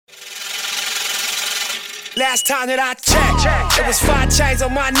Last time that I checked, it was 5 chains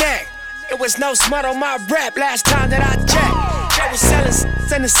on my neck. It was no smut on my rap. Last time that I checked, I was selling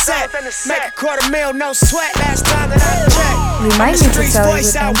in the set. Make $250,000, no sweat. Last time that I checked. Remind me to tell you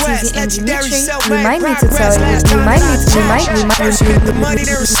with Teezy and Dimitri. Remind me to tell you. Remind me to tell you with Teezy and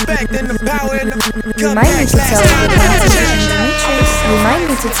Dimitri. Remind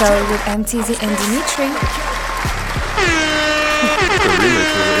me to tell you with Teezy and Dimitri. The remix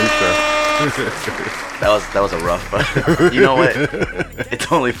of the intro. That was a rough, but you know what?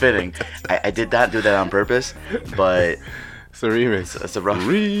 It's only fitting. I did not do that on purpose, but it's a remix. It's a rough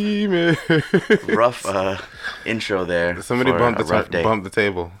remix. Rough intro there. Somebody bumped the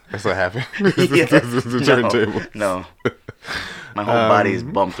table. That's what happened. Yeah. the turntable. No. My whole body is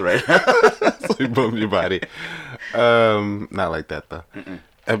bumped right now. So you bumped your body. Not like that though.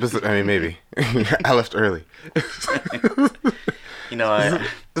 Episode. I mean, maybe. I left early. You know,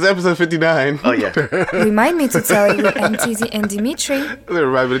 it's episode 59. Oh yeah. Remind me to tell you with Teezy and Dimitri. The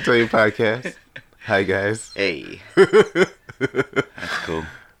Remind Me to Tell You podcast. Hi guys. Hey. That's cool.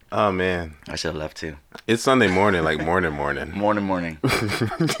 Oh man. I should have left too. It's Sunday morning, like morning. Morning.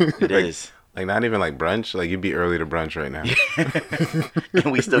 It is. Like not even like brunch. Like you'd be early to brunch right now.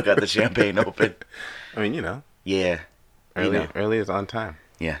 And we still got the champagne open. I mean, you know. Yeah. Early is on time.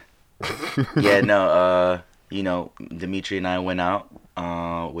 Yeah. Yeah. No. You know, Dimitri and I went out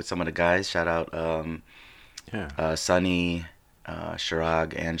with some of the guys. Shout out Sunny,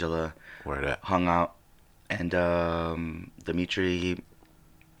 Shirag, Angela. Word up. Hung out. And Dimitri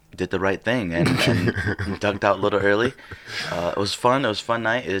did the right thing and ducked out a little early. It was fun. It was a fun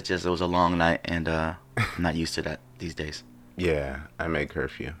night. It was a long night, and I'm not used to that these days. Yeah, I made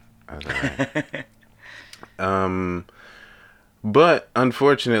curfew. I was all right. But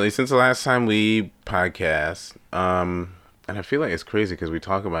unfortunately, since the last time we podcast, and I feel like it's crazy because we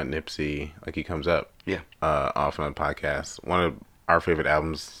talk about Nipsey, like he comes up, often on podcasts. One of our favorite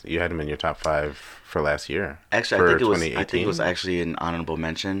albums, you had him in your top 5 for last year. Actually, I think it was actually an honorable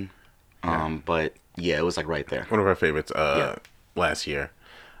mention. But yeah, it was like right there. One of our favorites last year,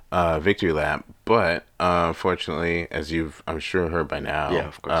 Victory Lap. But unfortunately, as you've I'm sure heard by now,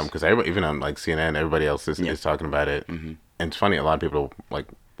 of course, because even on like CNN, everybody else is talking about it. Mm-hmm. And it's funny, a lot of people are like,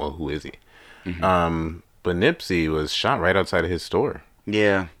 well, who is he? Mm-hmm. But Nipsey was shot right outside of his store.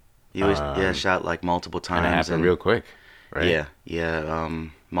 Yeah. He was shot like multiple times. And it happened real quick, right? Yeah.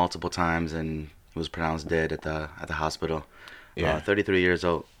 Multiple times, and he was pronounced dead at the hospital. Yeah. 33 years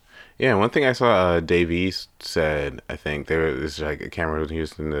old. Yeah, one thing I saw Dave East said, I think, there's like a camera was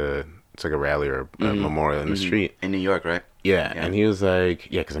used in it's like a rally or a memorial in the street. In New York, right? Yeah, and he was like,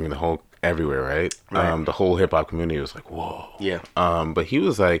 because I mean, the whole, everywhere, right? The whole hip hop community was like, whoa. Yeah. But he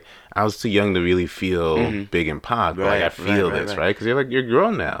was like, I was too young to really feel big and pop, but like I feel this, right? Because you're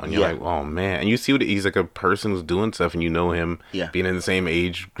grown now, and you're like, oh man, and you see what he's like a person who's doing stuff, and you know him being in the same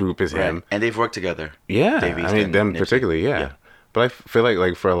age group as him, and they've worked together. Yeah, I mean them particularly, yeah. But I feel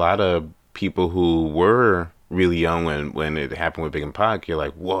like for a lot of people who were really young when it happened with Big and Pac, you're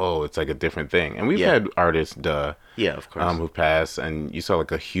like, whoa, it's like a different thing. And we've had artists, of course, who've passed, and you saw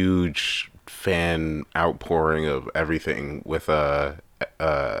like a huge fan outpouring of everything with XXX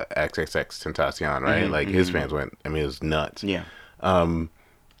Tentacion, right? Like his fans went, I mean, it was nuts. Yeah.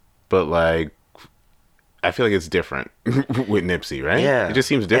 But like, I feel like it's different with Nipsey, right? Yeah. It just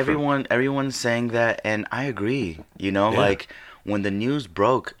seems different. Everyone's saying that, and I agree. You know, like when the news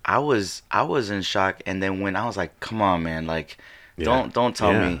broke, I was in shock, and then when I was like, come on, man, like, don't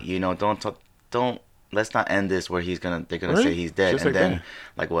tell me, you know, don't. Let's not end this where they're gonna say he's dead, and then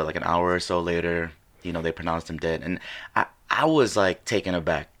like an hour or so later, you know, they pronounced him dead, and I was like taken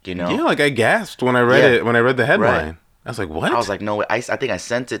aback, you know. Yeah, like I gasped when I read it when I read the headline. Right. I was like, what? I was like, no way. I think I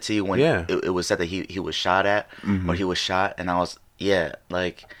sent it to you when it was said that he was shot at, or he was shot, and I was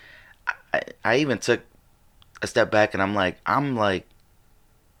like, I even took a step back, and I'm like,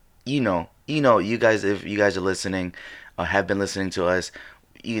 you know, you guys, if you guys are listening, or have been listening to us.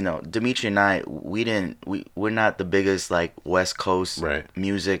 You know, Dimitri and I, we're not the biggest like West Coast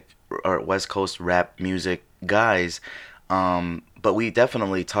music or West Coast rap music guys, but we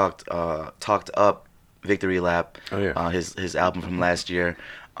definitely talked up Victory Lap, his album from last year.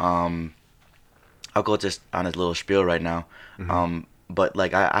 I'll go just on his little spiel right now. But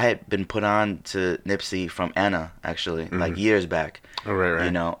like I had been put on to Nipsey from Anna actually, like years back. Oh, right. You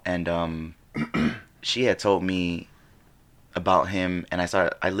know, and she had told me about him, and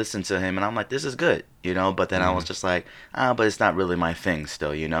I listened to him, and I'm like, this is good, you know, but then I was just like, but it's not really my thing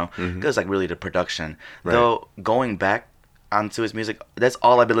still, you know, because like really the production, though going back onto his music, that's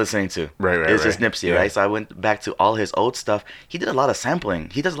all I've been listening to. Right. It's just Nipsey, right? So I went back to all his old stuff. He did a lot of sampling.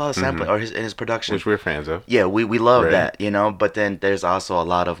 He does a lot of sampling, or in his production, which we're fans of. Yeah, we love that, you know. But then there's also a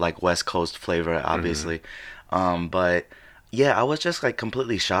lot of like West Coast flavor, obviously. But yeah, I was just like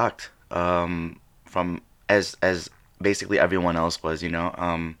completely shocked. From as basically everyone else was, you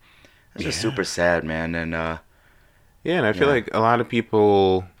know. It's just super sad, man, and and I feel like a lot of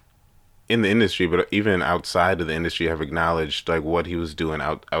people in the industry, but even outside of the industry, have acknowledged like what he was doing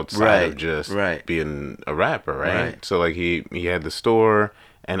outside of just being a rapper, right? So like he had the store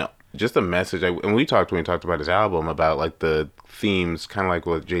and just a message. And when we talked about his album, about like the themes, kind of like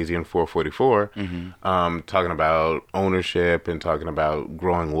with Jay-Z and 444, talking about ownership and talking about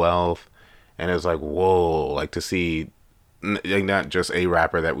growing wealth. And it was like, whoa, like to see like not just a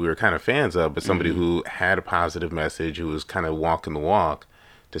rapper that we were kind of fans of, but somebody who had a positive message, who was kind of walking the walk,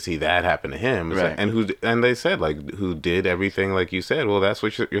 to see that happen to him. Like, and they said like who did everything like you said. Well, that's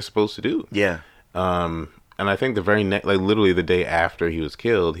what you're supposed to do. Yeah. And I think the very like literally the day after he was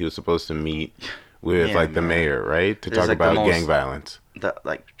killed, he was supposed to meet with the mayor, right, to talk about gang violence.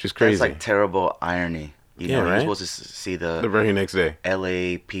 Just crazy. That's like terrible irony. You know, you're supposed to see the very next day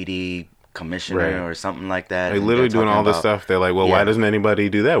LAPD commissioner or something like that. Like literally doing all this stuff. They're like, well, why doesn't anybody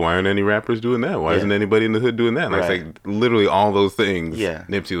do that? Why aren't any rappers doing that? Why isn't anybody in the hood doing that? And it's like literally all those things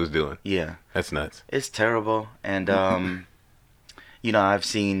Nipsey was doing. Yeah. That's nuts. It's terrible. And, you know, I've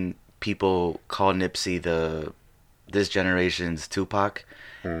seen people call Nipsey this generation's Tupac.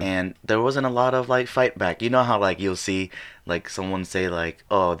 And there wasn't a lot of like fight back. You know how like you'll see like someone say like,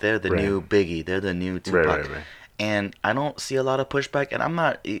 oh, they're the new Biggie, they're the new Tupac. And I don't see a lot of pushback, and I'm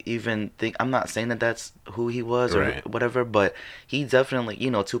not I'm not saying that that's who he was or whatever, but he definitely,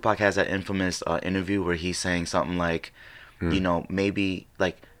 you know, Tupac has that infamous interview where he's saying something like, you know, maybe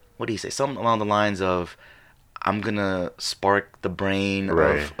like, what do you say? Something along the lines of, I'm gonna spark the brain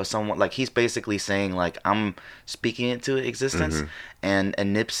of someone. Like he's basically saying like, I'm speaking it to existence, and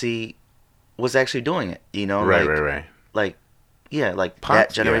Nipsey was actually doing it, you know, like. Yeah, like Pac,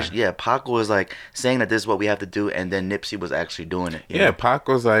 that generation. Yeah. Pac was like saying that this is what we have to do, and then Nipsey was actually doing it. Yeah, Pac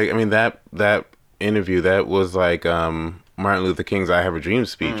was like, I mean, that interview, that was like Martin Luther King's "I Have a Dream"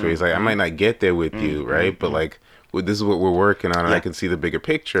 speech, where he's like, I might not get there with you, right? But like, this is what we're working on, and I can see the bigger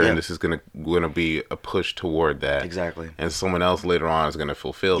picture, and this is gonna be a push toward that. Exactly. And someone else later on is gonna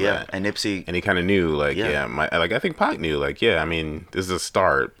fulfill that. And Nipsey, and he kind of knew, like, I think Pac knew, like, I mean, this is a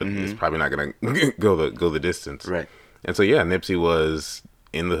start, but it's probably not gonna go the distance, right? And so Nipsey was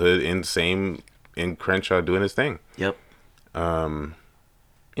in the hood, in Crenshaw, doing his thing. Yep. You know,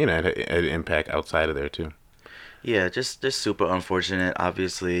 it had an impact outside of there too. Yeah, just super unfortunate,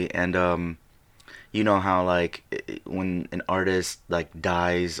 obviously, and you know how like when an artist like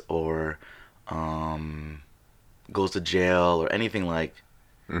dies or goes to jail or anything like,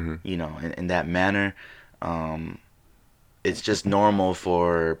 you know, in that manner, it's just normal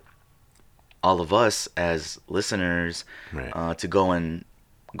for all of us as listeners to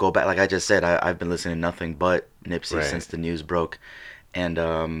go back. Like I just said, I've been listening to nothing but Nipsey since the news broke, and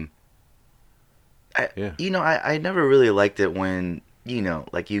you know, I never really liked it when, you know,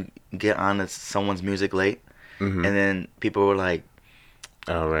 like you get on someone's music late, and then people were like,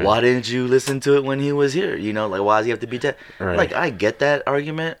 why didn't you listen to it when he was here? You know, like, why does he have to be dead? Like, I get that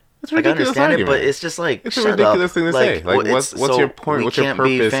argument. It's like, I understand it, but it's just like, it's a ridiculous thing to say. Like, what's your point? What's your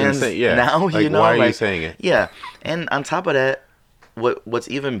purpose in saying? Yeah, now, like, you know, why are you saying it? Yeah, and on top of that, what's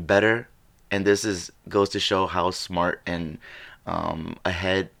even better, and this goes to show how smart and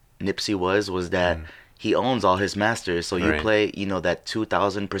ahead Nipsey was that he owns all his masters. So you play, you know, that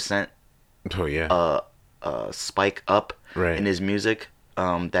 2,000%. Oh yeah. Spike up in his music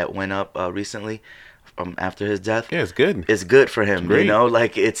that went up recently. After his death, it's good. It's good for him, you know.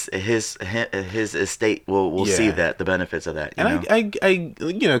 Like it's his estate will see that the benefits of that. You know? I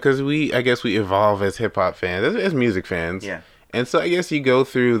you know, because I guess we evolve as hip hop fans, as music fans. Yeah. And so I guess you go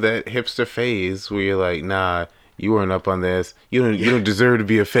through that hipster phase where you're like, nah, you weren't up on this. You don't deserve to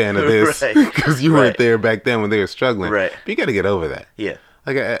be a fan of this because you weren't there back then when they were struggling. Right. But you got to get over that. Yeah.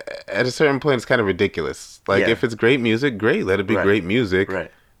 Like at a certain point, it's kind of ridiculous. Like if it's great music, great. Let it be great music.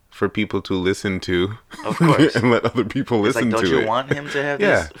 Right. For people to listen to, of course, and let other people listen to it. Don't you want him to have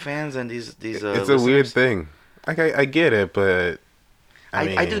these fans and these? It's listeners? A weird thing. Like I get it, but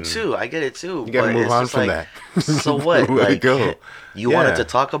I do too. I get it too. You gotta move on from that. So what? Let it go. You wanted to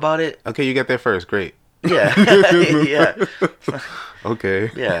talk about it? Okay, you got there first. Great. Yeah. Yeah. Okay.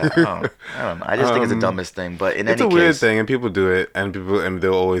 Yeah. I don't know. I just think it's the dumbest thing. But in any case, it's a weird thing, and people do it, and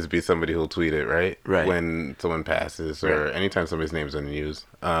there'll always be somebody who'll tweet it, right? When someone passes, or anytime somebody's name's on the news.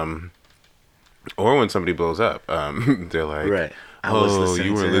 Or when somebody blows up, they're like, right.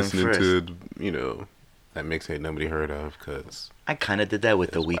 You were listening to, you know, that mixtape nobody heard of, because... I kind of did that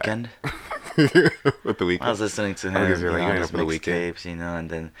with The Weeknd. With The Weeknd? I was listening to him, you know, on his mixtapes, you know, and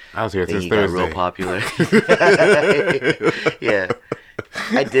then... I was here since he Thursday. got real popular. Yeah.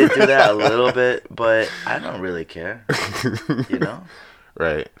 I did do that a little bit, but I don't really care, you know?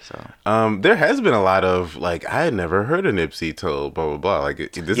 Right. So, there has been a lot of, like, I had never heard of Nipsey till blah, blah, blah.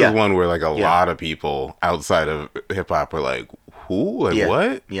 Like, this is one where, like, a lot of people outside of hip-hop were like, who? Like,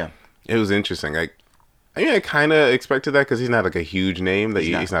 what? Yeah. It was interesting. Like, I mean, I kind of expected that because he's not, like, a huge name. That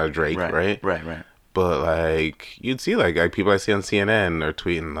he's not a Drake, right? Right. But, like, you'd see, like people I see on CNN are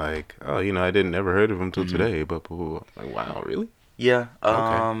tweeting, like, oh, you know, I didn't never heard of him till today. But, like, wow, really? Yeah.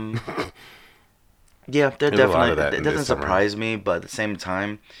 Okay. Yeah, they're definitely... It doesn't surprise me, but at the same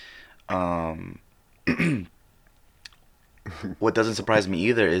time, what doesn't surprise me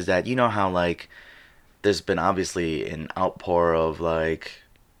either is that, you know how, like, there's been obviously an outpour of, like,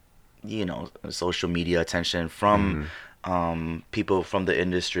 you know, social media attention from people from the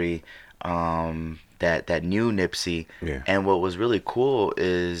industry that knew Nipsey. Yeah. And what was really cool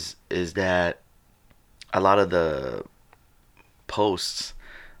is that a lot of the posts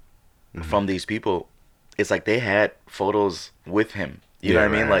from these people, it's like they had photos with him. You know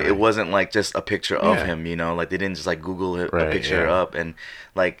what I mean? Like, it wasn't like just a picture of him, you know? Like, they didn't just, like, Google a picture up, and,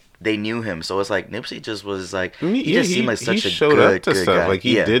 like, they knew him. So it's like Nipsey just was like, he just seemed like such a good stuff. Guy. Like,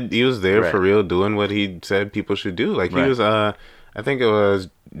 he was there for real doing what he said people should do. Like, he was, I think it was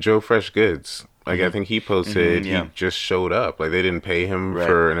Joe Fresh Goods. Like, I think he posted, he just showed up. Like, they didn't pay him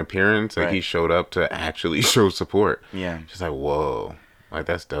for an appearance. Like, he showed up to actually show support. Yeah. Just like, whoa. Like,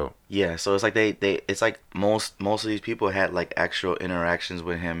 that's dope. Yeah, so it's like it's like most of these people had, like, actual interactions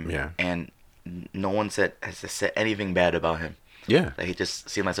with him. Yeah. And no one has said anything bad about him. Yeah. Like, he just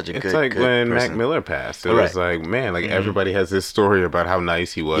seemed like such a it's good like good when person. Mac Miller passed. It was like, man, like, everybody has this story about how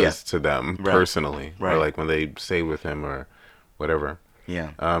nice he was to them personally. Or, like, when they stayed with him or whatever.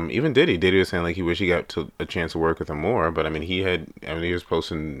 Yeah. Even Diddy was saying, like, he wish he got a chance to work with him more. But, I mean, he was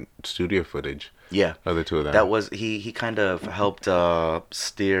posting studio footage. Yeah. Of the two of them. That was, he kind of helped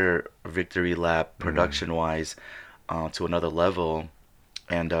steer Victory Lap production-wise to another level.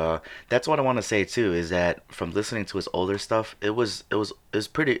 And that's what I want to say, too, is that from listening to his older stuff, it's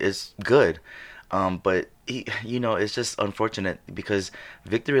good. But, you know, it's just unfortunate because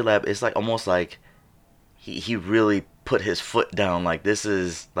Victory Lap is, like, almost like he really put his foot down. Like, this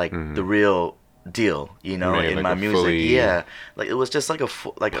is, like, the real deal, you know, in like my music. Like, it was just like a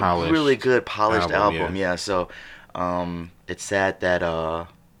really good polished album. Yeah. So it's sad that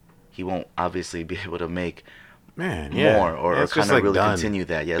he won't obviously be able to make more or kind of really continue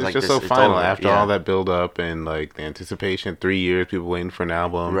that. Yeah, it's like just so final after all that build up and, like, the anticipation, 3 years, people waiting for an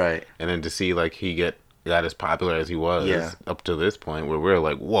album, right? And then to see, like, he got as popular as he was up to this point, where we're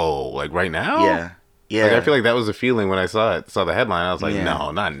like, whoa, like, right now, yeah. Like, I feel like that was the feeling when I saw the headline. I was like, no,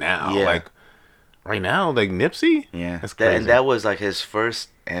 not now, like. Right now, like, Nipsey? Yeah. That's crazy. And that was, like, his first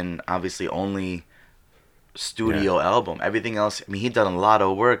and obviously only studio album. Everything else, I mean, he'd done a lot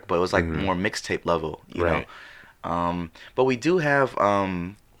of work, but it was, like, more mixtape level, you know? But we do have,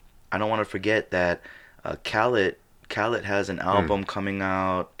 I don't want to forget that Khaled has an album coming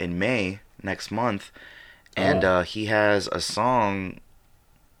out in May, next month. And he has a song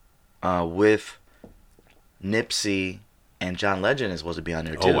with Nipsey, and John Legend is supposed to be on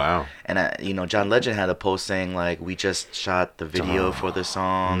there too. Oh, wow. And you know, John Legend had a post saying, like, we just shot the video for the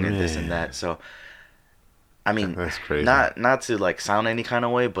song and this and that. So, I mean, that's crazy. Not to, like, sound any kind of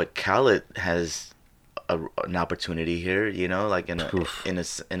way, but Khaled has an opportunity here, you know, like in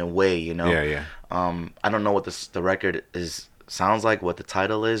a way, you know. Yeah. I don't know what the record sounds like, what the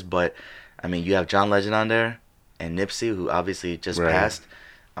title is, but I mean, you have John Legend on there and Nipsey, who obviously just passed.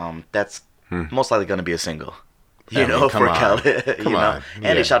 That's most likely going to be a single. You know, for Khaled, you know,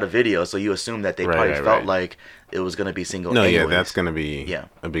 and they shot a video, so you assume that they probably felt like it was gonna be single. No, anyways. that's gonna be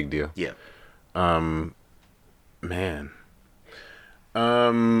a big deal. Yeah. Man.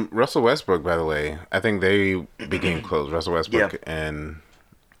 Russell Westbrook, by the way, I think they became close. Russell Westbrook and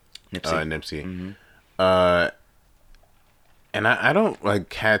Nipsey. And I don't, like,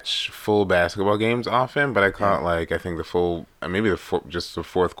 catch full basketball games often, but I caught like, I think the full, maybe just the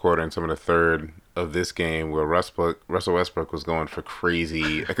fourth quarter and some of the third of this game where Russell Westbrook was going for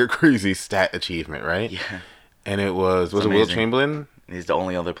crazy, like a crazy stat achievement, right? Yeah. And it was it Will Chamberlain? He's the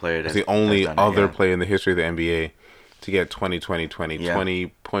only other player player in the history of the NBA to get 20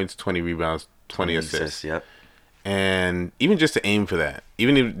 points, 20 rebounds, 20 assists. Yep. And even just to aim for that,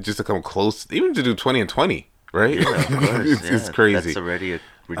 even just to come close, even to do 20 and 20, right? Yeah, of course. It's crazy. That's already a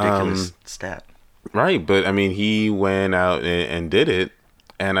ridiculous stat. Right, but I mean, he went out and did it,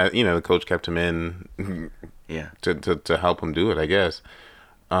 and the coach kept him in, to help him do it, I guess.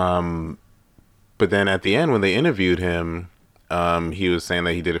 But then at the end, when they interviewed him, he was saying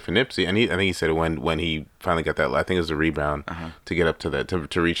that he did it for Nipsey, and I think he said when he finally got that, I think it was a rebound to get up to that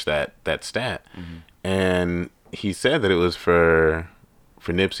to reach that stat, and he said that it was for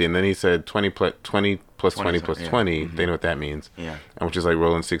Nipsey, and then he said 20 plus 20 plus 20 plus 20. They know what that means, and which is like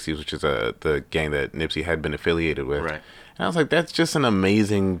Rolling 60s, which is the gang that Nipsey had been affiliated with. Right. And I was like, that's just an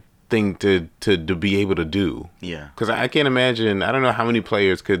amazing thing to be able to do. Yeah. Because I can't imagine. I don't know how many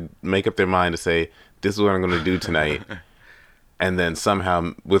players could make up their mind to say, this is what I'm going to do tonight. And then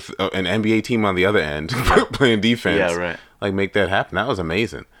somehow with an NBA team on the other end playing defense, like make that happen. That was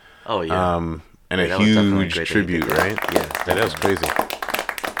amazing. Oh yeah. And a huge tribute, right? Yeah, that was crazy.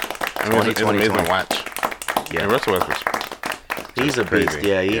 I mean, it's amazing to watch. Yeah, and Russell Westbrook. He's a beast.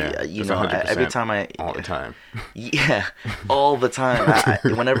 Yeah, every time all the time. Yeah, all the time.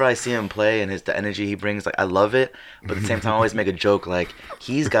 Whenever I see him play and the energy he brings, like I love it. But at the same time, I always make a joke like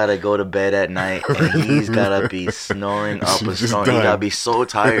he's gotta go to bed at night and he's gotta be snoring up and snoring. He gotta be so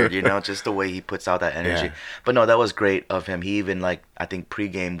tired, just the way he puts out that energy. Yeah. But no, that was great of him. He even I think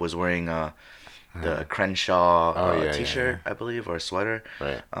pregame was wearing the Crenshaw t-shirt, I believe, or a sweater.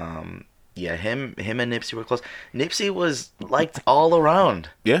 Right. Yeah, him and Nipsey were close. Nipsey was liked all around.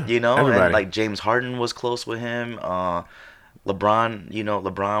 Yeah, everybody. And like James Harden was close with him.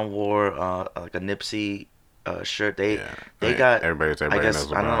 LeBron wore like a Nipsey shirt. They got everybody I guess knows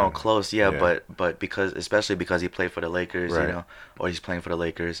LeBron. I don't know close. Yeah, but especially because he played for the Lakers, or he's playing for the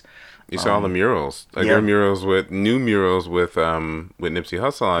Lakers. You saw all the murals. There are murals with Nipsey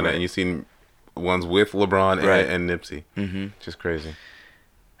Hussle on it, and you seen ones with LeBron and Nipsey. Mm-hmm. Just crazy.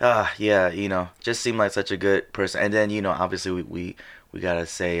 Just seemed like such a good person. And then, obviously we gotta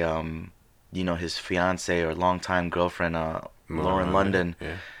say, his fiance or longtime girlfriend, Lauren London.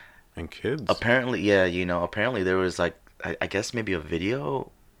 Yeah. And kids. Apparently, apparently there was I guess maybe a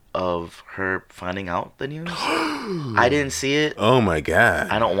video of her finding out the news. I didn't see it. Oh my God.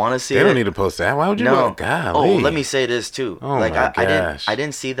 I don't want to see it. They don't need to post that. Why would you? No. Golly. Oh, let me say this too. Oh my gosh. I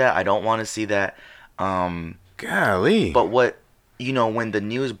didn't see that. I don't want to see that. Golly. But what, when the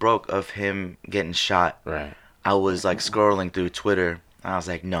news broke of him getting shot, right? I was scrolling through Twitter. I was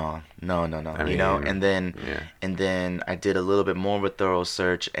like, no, and then I did a little bit more of a thorough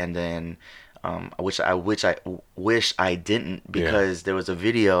search, and then which I wish I didn't, because there was a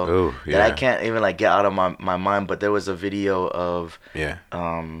video that I can't even get out of my mind. But there was a video of him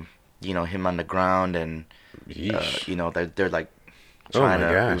on the ground, and they're trying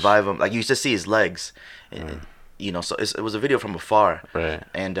to revive him. You used to see his legs, and, so it was a video from afar, right?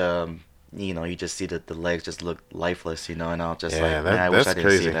 And you just see that the legs just look lifeless, and I'll just man, I wish I didn't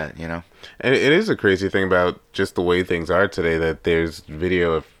crazy. See that, And it is a crazy thing about just the way things are today, that there's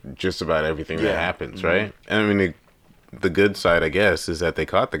video of just about everything that happens, right? And I mean, the good side, I guess, is that they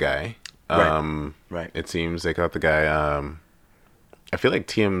caught the guy. Right. It seems they caught the guy. I feel like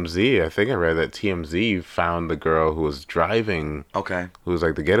TMZ, I think I read that TMZ found the girl who was driving, who was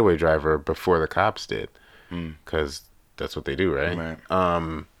the getaway driver before the cops did. Because that's what they do, right?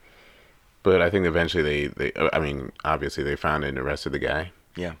 But I think eventually they I mean, obviously they found it and arrested the guy.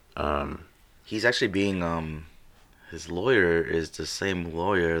 Yeah. He's actually being, his lawyer is the same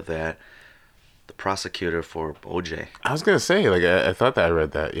lawyer that the prosecutor for OJ. I was going to say, I thought that I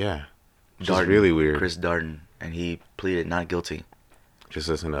read that, yeah. Which is really weird. Chris Darden. And he pleaded not guilty. Just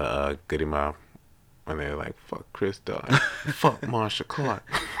listen to Goody Mob when they're like, fuck Chris Darden. Fuck Marsha Clark.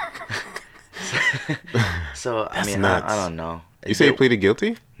 So, I mean, I don't know. You say he pleaded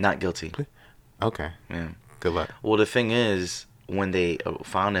guilty? Not guilty. Okay. Yeah. Good luck. Well, the thing is, when they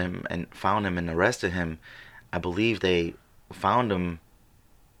found him and arrested him, I believe they found him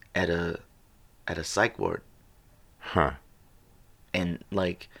at a psych ward. Huh. And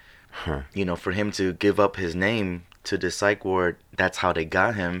for him to give up his name to the psych ward, that's how they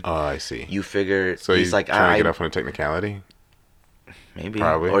got him. Oh, I see. You figure so he's trying to get off on a technicality? Maybe.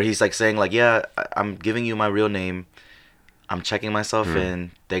 Probably. Or he's saying yeah, I'm giving you my real name. I'm checking myself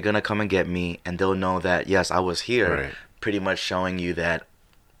in. They're going to come and get me, and they'll know that, yes, I was here. Right. Pretty much showing you that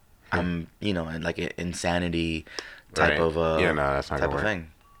I'm, in an insanity type of that's not type of work.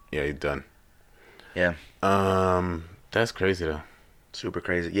 Thing. Yeah, you're done. Yeah. That's crazy, though. Super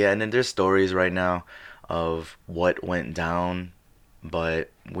crazy. Yeah, and then there's stories right now of what went down, but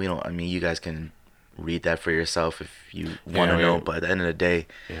we don't, you guys can read that for yourself if you want to know. But at the end of the day,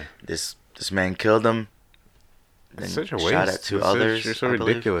 this man killed him. It's such a waste. Shot at two others. It's so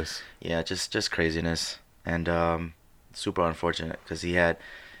ridiculous. Yeah, just craziness, and super unfortunate, because he had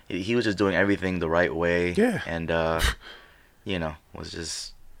he was just doing everything the right way. Yeah. And was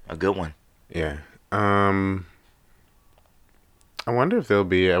just a good one. Yeah. I wonder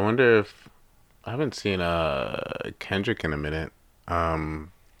if I haven't seen Kendrick in a minute.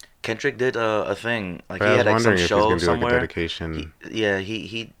 Kendrick did a thing, like he I had was like some wondering if he's show gonna do somewhere. like a dedication.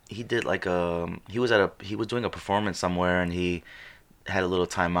 He did like he was doing a performance somewhere, and he had a little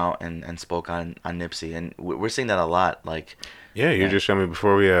timeout and spoke on Nipsey, and we're seeing that a lot. Like, Yeah, you just showed me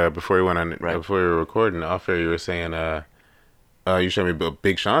before we went on Right. before we were recording off air. You were saying you showed me what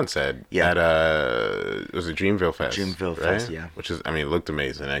Big Sean said at it was a Dreamville Fest. Dreamville right? Fest, yeah. Which is, I mean, it looked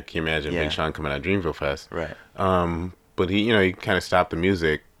amazing. I can imagine Yeah. Big Sean coming out Dreamville Fest. Right. But he kind of stopped the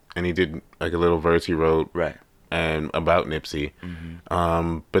music and he did like a little verse he wrote Right. and about Nipsey.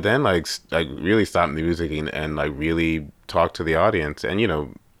 But then like really stopped the music and like really talked to the audience and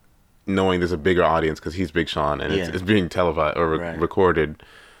knowing there's a bigger audience because he's Big Sean and it's being televised or recorded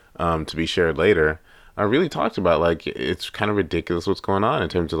to be shared later. I really talked about like it's kind of ridiculous what's going on in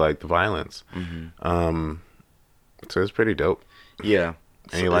terms of like the violence. So it's pretty dope. Yeah.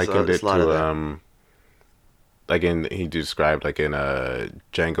 And he likened it to like he described like in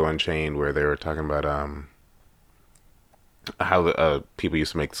Django Unchained where they were talking about how people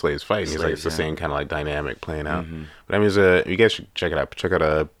used to make slaves fight. And he's like, it's the same kind of like dynamic playing out. But I mean, you guys should check it out. Check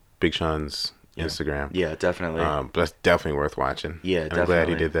out Big Sean's Instagram. Yeah, definitely. But that's definitely worth watching. Yeah, and I'm glad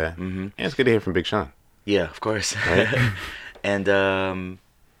he did that. And it's good to hear from Big Sean. Yeah, of course. Right? And a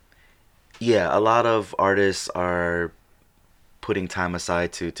lot of artists are putting time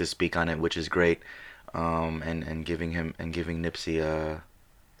aside to speak on it, which is great. And giving Nipsey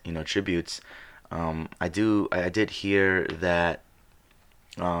tributes. I did hear that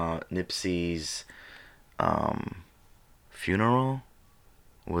Nipsey's funeral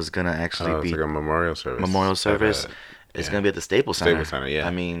was gonna actually be like a memorial service. It's gonna be at the Staples Center. Staples Center, yeah.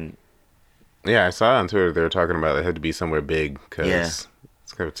 I mean, yeah, I saw on Twitter they were talking about it had to be somewhere big because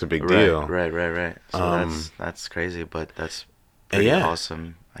it's a big deal. Right. So that's crazy, but that's pretty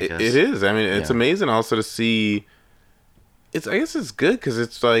awesome. I guess it is. I mean, it's amazing also to see. I guess it's good because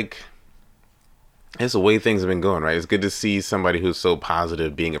it's like it's the way things have been going, right? It's good to see somebody who's so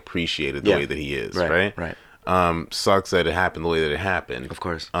positive being appreciated the way that he is, right? Right. Sucks that it happened the way that it happened, of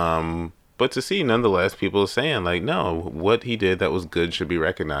course. But to see nonetheless people saying like, no, what he did that was good should be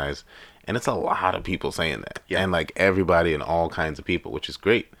recognized, and it's a lot of people saying that, and like everybody and all kinds of people, which is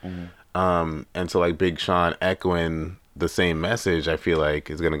great. And so like Big Sean echoing the same message, I feel like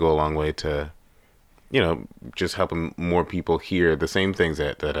is going to go a long way to, just helping more people hear the same things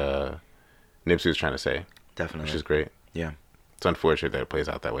that Nipsey was trying to say. Definitely. Which is great. Yeah. It's unfortunate that it plays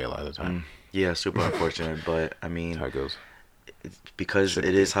out that way a lot of the time. Yeah, super unfortunate, but I mean, that's how it goes. Because it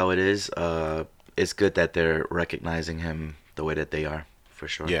is how it is, it's good that they're recognizing him the way that they are, for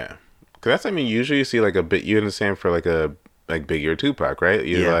sure. Yeah. Because that's, usually you see like a bit, you understand for like Biggie or Tupac, right?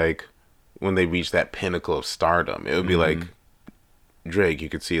 You're like, when they reach that pinnacle of stardom, it would be like Drake, you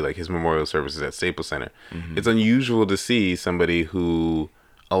could see like his memorial services at Staples Center. It's unusual to see somebody who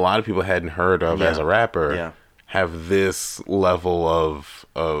a lot of people hadn't heard of as a rapper have this level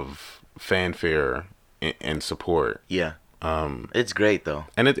of fanfare and support. Yeah. It's great though.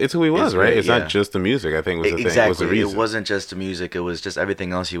 And it's who he was, right? It's not just the music, I think was the thing. Exactly. Was the reason. It wasn't just the music, it was just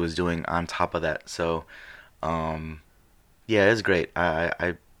everything else he was doing on top of that. So it's great.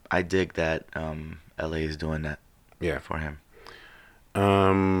 I dig that LA is doing that for him.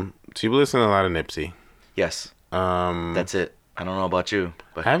 So you've listened to a lot of Nipsey. Yes. That's it. I don't know about you,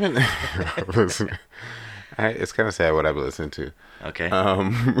 but I haven't listened. It's kind of sad what I've been listening to. Okay.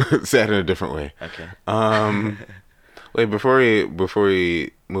 Sad in a different way. Okay. Wait, before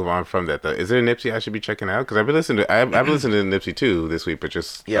we move on from that though, is there a Nipsey I should be checking out? Because I've been listening to Nipsey too this week, but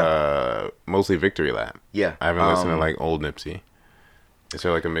just mostly Victory Lap. Yeah. I haven't listened to like old Nipsey. Is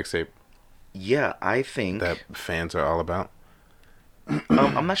there like a mixtape? Yeah, I think that fans are all about.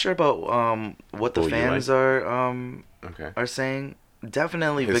 I'm not sure about what the fans are saying.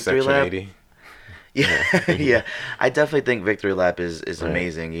 Definitely His Victory Section Lap. 80. Yeah. I definitely think Victory Lap is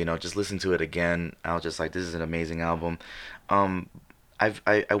amazing. Just listen to it again. I was just like, this is an amazing album.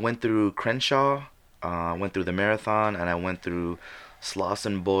 I went through Crenshaw, went through the Marathon, and I went through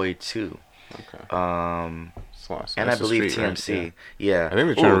Slauson Boy 2. Okay. And I believe street, TMC. Right? Yeah. I think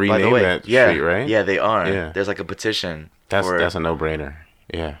they're trying to rename that street, right? Yeah, they are. Yeah. There's like a petition. That's a no-brainer.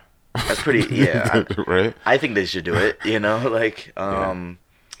 Yeah. That's pretty. Yeah. Right. I think they should do it.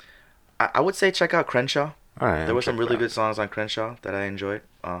 I would say check out Crenshaw. All right. There were some really good songs on Crenshaw that I enjoyed.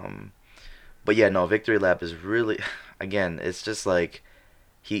 But yeah, no, Victory Lap is really, again, it's just like,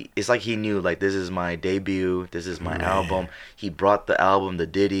 it's like he knew, like, this is my debut, this is my album. He brought the album to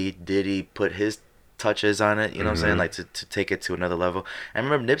Diddy put his touches on it, you know what I'm saying, like, to take it to another level. I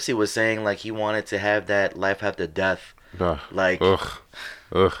remember Nipsey was saying, like, he wanted to have that life after death, like,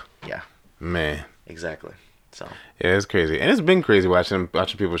 yeah, man, exactly. So yeah, it's crazy, and it's been crazy watching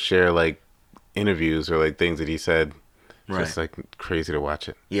people share like interviews or like things that he said. Right. Just like crazy to watch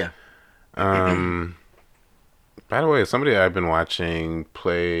it. Yeah. By the way, somebody I've been watching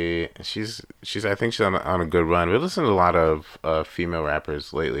play, she's I think she's on a good run. We listen to a lot of female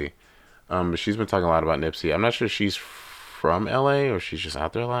rappers lately. But she's been talking a lot about Nipsey. I'm not sure if she's from LA or she's just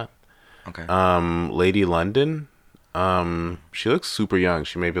out there a lot. Okay. Lady London. She looks super young.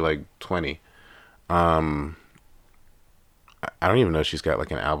 She may be like 20. I don't even know if she's got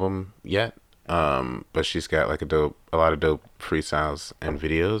like an album yet. But she's got like a lot of dope freestyles and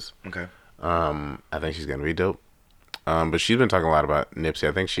videos. Okay. I think she's gonna be dope. But she's been talking a lot about Nipsey.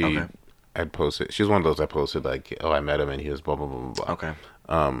 I think she had posted. She's one of those that posted like, "Oh, I met him and he was blah blah blah blah." Okay.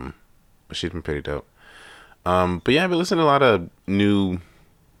 But she's been pretty dope. But yeah, I've been listening to a lot of new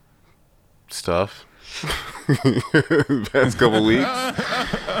stuff past couple weeks.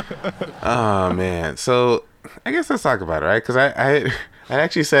 Oh man, so I guess let's talk about it, right? Because I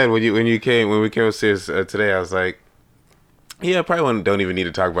actually said when we came upstairs today, I was like, yeah, I probably don't even need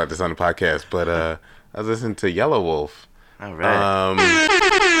to talk about this on the podcast, but I was listening to Yelawolf. All right.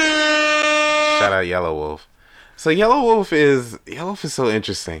 Shout out Yelawolf. So Yelawolf is so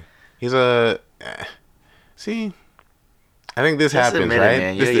interesting. He's I think this happens, right?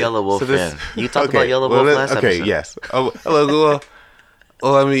 Man. You're a Yelawolf fan. You talked about Yelawolf last episode. Okay, yes. Oh, hello, Google.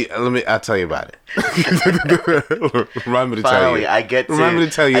 Well, let me. I'll tell you about it. Remind me to tell you. Remind me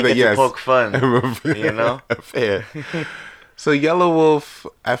to tell you that yes. Poke fun. You know. Fair. So Yelawolf,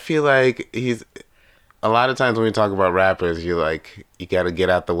 I feel like he's. A lot of times when we talk about rappers, you got to get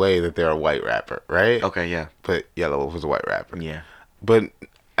out the way that they're a white rapper, right? Okay, yeah. But Yelawolf was a white rapper. Yeah. But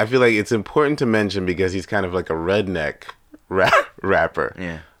I feel like it's important to mention because he's kind of like a redneck rapper.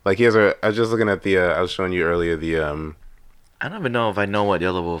 Yeah. Like I was just looking at I was showing you earlier the. I don't even know if I know what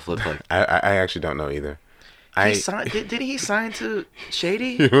Yelawolf looked like. I actually don't know either. Did he sign to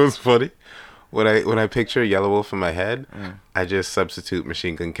Shady? You know what's funny? When I picture Yelawolf in my head, I just substitute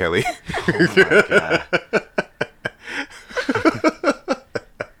Machine Gun Kelly. Oh my god!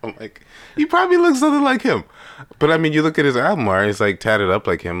 I'm like, he probably looks something like him. But I mean, you look at his album art; he's like tatted up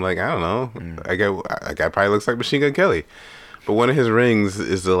like him. Like, I don't know, I guy probably looks like Machine Gun Kelly. But one of his rings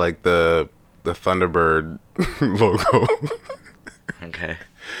is the Thunderbird logo. Okay.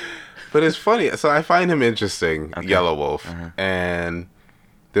 But it's funny. So I find him interesting, Yelawolf, and.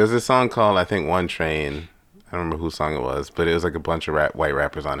 There's this song called, I think, One Train. I don't remember whose song it was, but it was like a bunch of white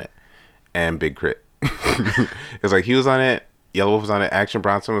rappers on it. And Big Crit. It was like he was on it, Yelawolf was on it, Action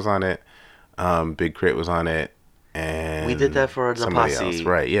Bronson was on it, Big Crit was on it, and we did that for the Posse else.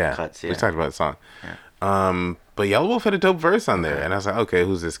 Right, yeah. Cuts, yeah. We talked about the song. Yeah. But Yelawolf had a dope verse on there, and I was like, okay,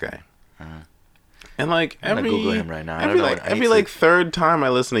 who's this guy? And like I'm gonna Google him right now. Every third time I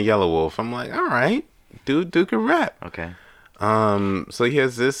listen to Yelawolf, I'm like, all right, dude can rap. Okay. So he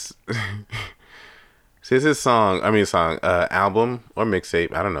has this. So his album or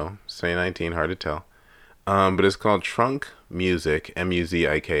mixtape. I don't know. It's 2019, hard to tell. But it's called Trunk Music,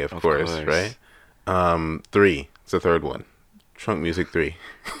 Muzik, of course, right? 3. It's the third one. Trunk Music 3.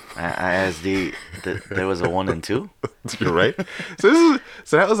 I asked there was a 1 and 2. You're right. So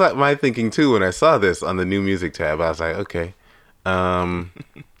that was like my thinking too when I saw this on the new music tab. I was like, okay.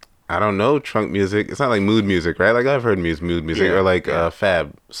 I don't know, trunk music. It's not like mood music, right? Like I've heard mood music or like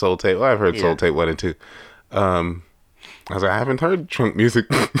Fab, Soul Tape. Well, I've heard Soul Tape 1 and 2. I was like, I haven't heard trunk music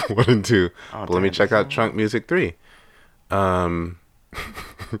 1 and 2. But let me check out trunk music 3. That's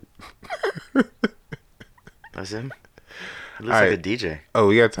him. He looks like a DJ. Oh,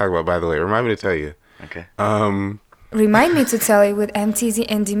 we gotta talk about. By the way, remind me to tell you. Okay. Remind me to tell you with Teezy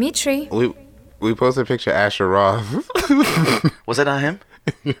and Dimitri. We posted a picture of Asher Roth. Was that not him?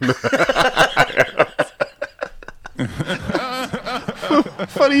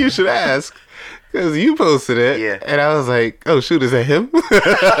 Funny you should ask, because you posted it, and I was like, "Oh shoot, is that him?"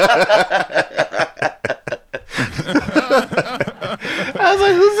 I was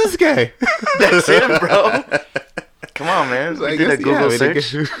like, "Who's this guy?" That's him, bro. Come on, man. We did a Google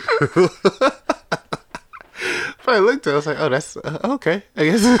search. But I looked at it, I was like, "Oh, that's okay." I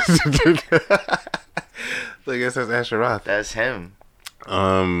guess. I guess that's Asher Roth. That's him.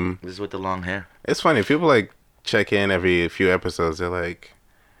 This is with the long hair. It's funny. People like check in every few episodes. They're like,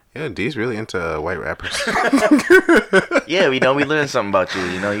 "Yeah, D's really into white rappers." Yeah, we learned something about you.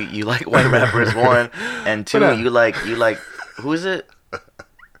 You know, you like white rappers 1 and 2. You like who is it?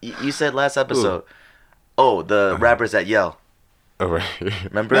 You said last episode. Ooh. Oh, the rappers that yell. Oh, right.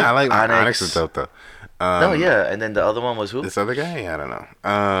 Remember? Yeah, I like Onyx is dope though. No, yeah, and then the other one was who? This other guy? I don't know.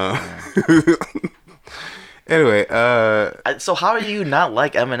 Anyway, so how do you not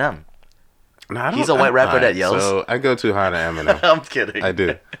like Eminem? No, he's a white rapper that yells. So I go too hard on Eminem. I'm kidding. I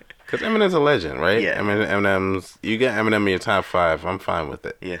do. Because Eminem's a legend, right? Yeah. Eminem's, you get Eminem in your top 5, I'm fine with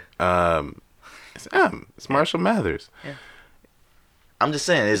it. Yeah. It's Marshall Mathers. Yeah. I'm just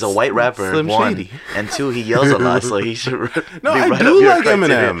saying, there's a white rapper, Slim 1, Shady. and 2, he yells a lot, so he should. No, I do like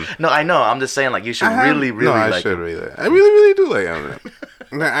Eminem. No, I know. I'm just saying, like, you should really like. I should really. I really do like Eminem.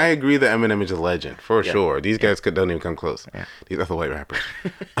 I agree that Eminem is a legend for sure. These guys don't even come close. Yeah. These other white rappers.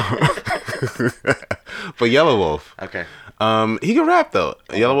 But Yelawolf. Okay. He can rap though.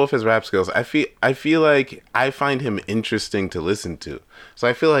 Yelawolf has rap skills. I feel like I find him interesting to listen to. So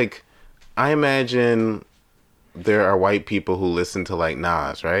I feel like I imagine there are white people who listen to like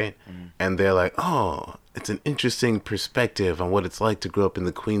Nas, right? Mm-hmm. And they're like, oh, it's an interesting perspective on what it's like to grow up in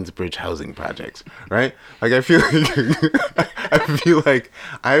the Queensbridge housing projects, right? Like I feel like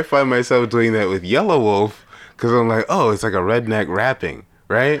I find myself doing that with Yelawolf because I'm like, oh, it's like a redneck rapping,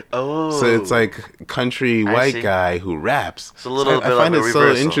 right? Oh, so it's like country white guy who raps. It's a little bit. I find like it a so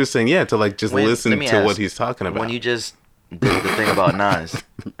reversal. Interesting, to like just listen to what he's talking about. When you just did the thing about Nas,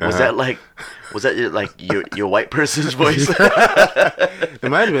 was that like your white person's voice? It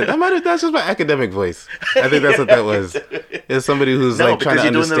might have been. That's just my academic voice. I think that's what that was. It's somebody who's like trying to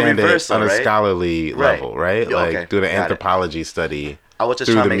understand it on a scholarly level, right? Like doing an anthropology study. I was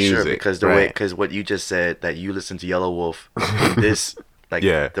just trying to make sure because because what you just said that you listen to Yelawolf, this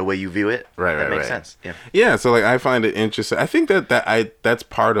the way you view it, that makes sense. Yeah. Yeah. So like I find it interesting. I think that's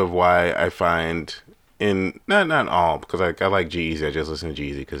part of why I find. Not all, because I like G-Eazy. I just listen to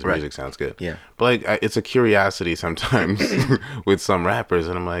G-Eazy because music sounds good. Yeah. But like, it's a curiosity sometimes with some rappers,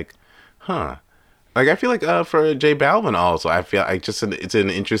 and I'm like, huh. Like I feel like for J Balvin also, I feel like it's an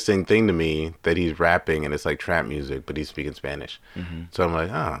interesting thing to me that he's rapping and it's like trap music, but he's speaking Spanish. Mm-hmm. So I'm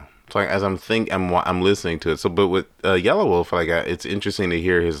like, oh. So like as I'm listening to it. So but with Yelawolf, like it's interesting to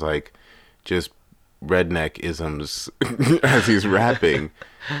hear his like just redneck isms as he's rapping.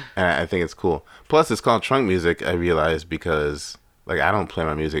 And I think it's cool. Plus, it's called trunk music, I realized, because like I don't play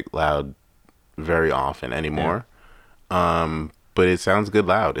my music loud very often anymore. Yeah. But it sounds good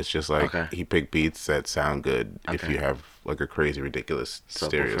loud. It's just like he picked beats that sound good if you have like a crazy, ridiculous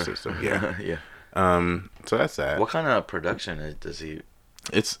stereo system. Yeah. Yeah. So that's that. What kind of production does he?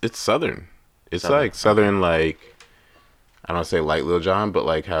 It's Southern. It's like Southern, like I don't say like Lil Jon, but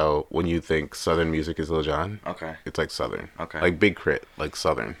like how when you think Southern music is Lil Jon, it's like Southern. Like Big Crit, like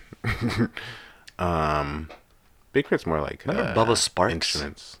Southern. Big Crit's more like Bubba Sparks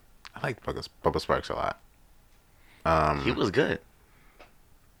instruments. I like Bubba Sparks a lot. He was good.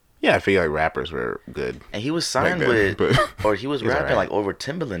 Yeah, I feel like rappers were good. And he was signed or he was rapping like over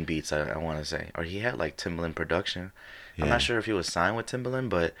Timbaland beats, I want to say. Or he had like Timbaland production. Yeah. I'm not sure if he was signed with Timbaland,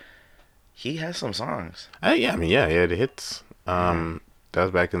 but he has some songs. He had hits. That was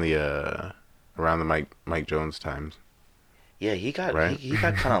back in the around the Mike Jones times. Yeah, he got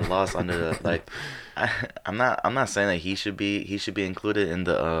kind of lost under the like. I'm not saying that he should be included in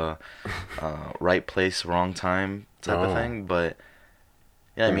the right place, wrong time type of thing, but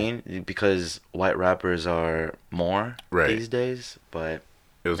I mean, because white rappers are more these days, but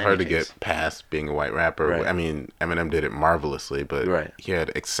it was hard to get past being a white rapper. Right. I mean, Eminem did it marvelously, but he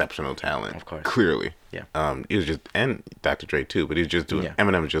had exceptional talent. Of course, clearly. Yeah. He was just, and Dr. Dre too, but he was just doing. Yeah.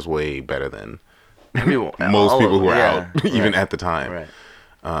 Eminem was just way better than most people who were out, even at the time. Right.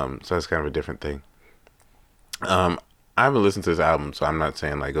 So that's kind of a different thing. I haven't listened to this album, so I'm not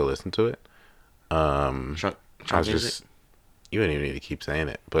saying like go listen to it. I was just. You don't even need to keep saying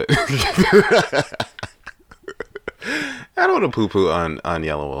it, but I don't want to poo-poo on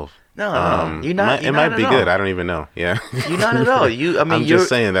Yelawolf. No, you're not. It might be good. I don't even know. Yeah, you're not at all. I'm just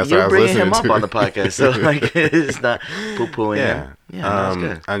saying that's what I was listening to. You're bringing him up on the podcast, so like it's not poo-pooing him. Yeah, that's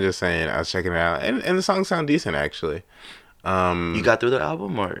good. I'm just saying I was checking it out, and the songs sound decent actually. You got through the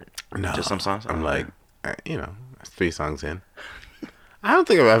album or no? Just some songs. I'm like, 3 songs in. I don't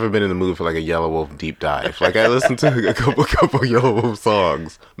think I've ever been in the mood for like a Yelawolf deep dive. Like I listened to a couple Yelawolf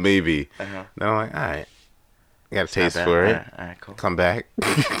songs, maybe. Then I'm like, all right, I got a taste for it. All right, cool. Come back.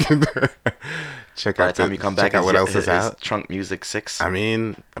 Check By out the time you come back, what else is out. Trunk Music 6. I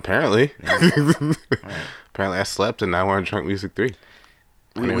mean, apparently. Apparently, I slept and now we're on Trunk Music 3.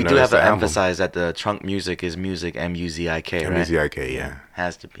 We do have to emphasize that the Trunk Music is music MUZIK, right? MUZIK, yeah.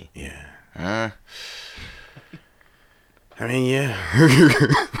 Has to be. Yeah. I mean, yeah.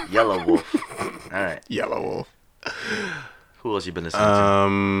 Yelawolf. All right. Yelawolf. Who else you been listening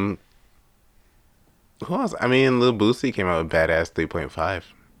to? Who else? I mean, Lil Boosie came out with Badass 3.5.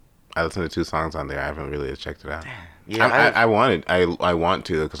 I listened to 2 songs on there. I haven't really checked it out. Damn. Yeah, I want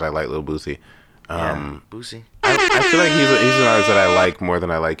to because I like Lil Boosie. Boosie. I feel like he's an artist that I like more than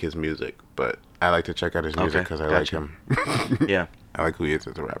I like his music, but I like to check out his music because I like him. Yeah, I like who he is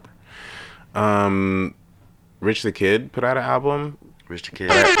as a rapper. Rich the Kid put out an album. Rich the Kid.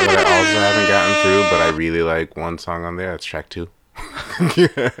 What I also haven't gotten through, but I really like one song on there. It's track 2.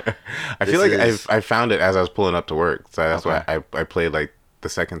 I feel like I found it as I was pulling up to work, so that's why I played like the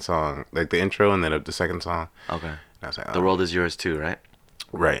second song, like the intro, and then the second song. Okay. And I was like, The World Is Yours Too, right?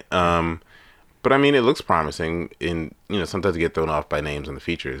 Right. But I mean, it looks promising. Sometimes you get thrown off by names on the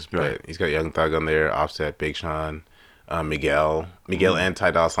features, but he's got Young Thug on there, Offset, Big Sean, Miguel, and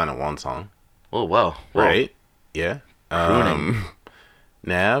Ty Dolla $ign on one song. Oh wow! Right? Yeah.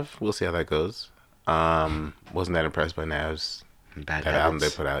 Nav, we'll see how that goes. Wasn't that impressed by Nav's that album they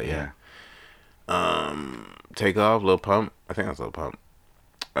put out? Yeah. Takeoff, Lil Pump. I think that's Lil Pump.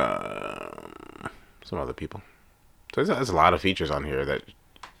 Some other people. So there's a lot of features on here that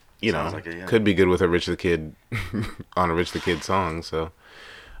could be good with a Rich the Kid on a Rich the Kid song. So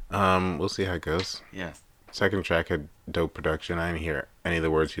we'll see how it goes. Yeah. Second track had dope production. I didn't hear any of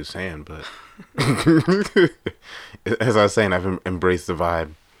the words he was saying, but as I was saying, I've embraced the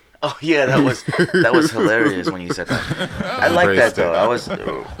vibe. Oh yeah, that was hilarious when you said that. I like that though. I was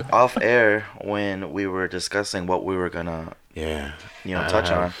off air when we were discussing what we were gonna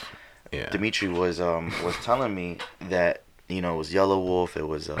touch on. Yeah. Dimitri was telling me that it was Yelawolf. It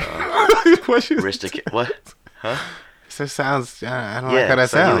was Rich the Kid. What? Huh? So it sounds. I don't like how that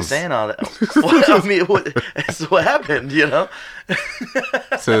sounds. He was saying all that. Well, I mean, that's what happened.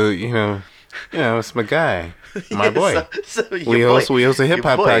 So it's my guy, my boy. So we host a hip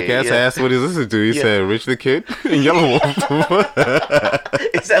hop podcast. I asked what he's listening to. He said Rich the Kid and Yelawolf.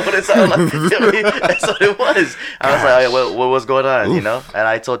 Is that what it sounded like? That's what it was. I was like, what was going on? Oof. And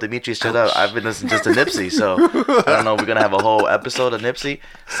I told Dimitri straight up, I've been listening just to Nipsey, so I don't know. We're gonna have a whole episode of Nipsey,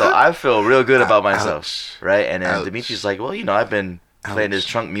 so I feel real good about myself, right? And then Dimitri's like, well, I've been playing this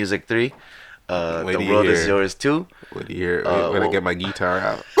Trunk Music 3. The World Is Yours Too. What do you hear? When I get my guitar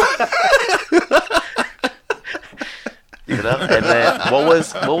out. And then what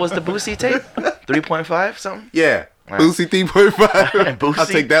was the Boosie tape? 3.5 something? Yeah. Right. Boosie 3.5. I'll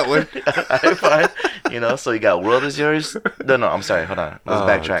take that one. Fine. So you got World Is Yours. No, I'm sorry. Hold on. Let's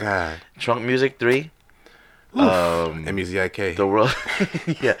backtrack. God. Trunk Music 3. M-U-Z-I-K. The World.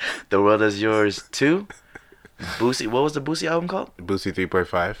 Yeah. The World Is Yours 2. Boosie. What was the Boosie album called? Boosie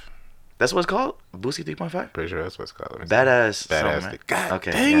 3.5. That's what it's called? Boosie 3.5? Pretty sure that's what it's called. Badass. Right? God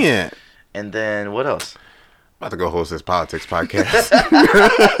okay, dang it. And then what else? I'm about to go host this politics podcast.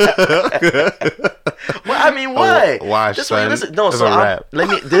 Well, I mean, why? Why, son? Listen. No, so let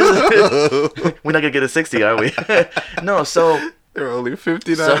me. We're not gonna get a 60, are we? No, so there are only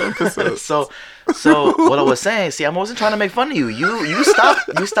 59 episodes. So what I was saying, I wasn't trying to make fun of you. You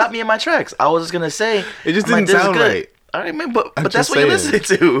stopped me in my tracks. I was just gonna say it just didn't sound right. All right, man, but that's what you listen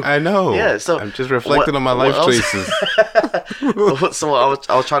to. I know. Yeah, so I'm just reflecting on my life choices. So what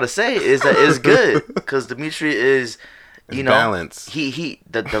I was trying to say is that it's good because Dimitri is, balance.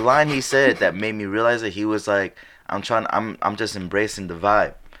 The line he said that made me realize that he was like, I'm just embracing the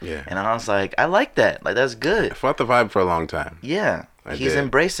vibe. Yeah. And I was like, I like that. Like that's good. I fought the vibe for a long time. Yeah. He's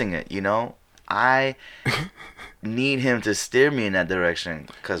embracing it. I need him to steer me in that direction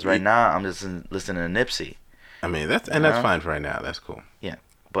because right now I'm just listening to Nipsey. I mean that's fine for right now. That's cool. Yeah,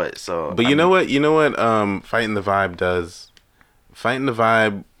 but you know what? Fighting the vibe does. Fighting the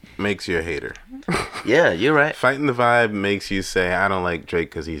vibe makes you a hater. Yeah, you're right. Fighting the vibe makes you say I don't like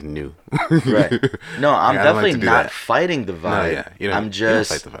Drake because he's new. Right. No, I'm definitely not fighting the vibe. No, yeah. I'm just.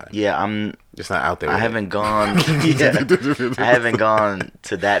 You don't fight the vibe. Yeah, I'm just not out there. I haven't gone. I haven't gone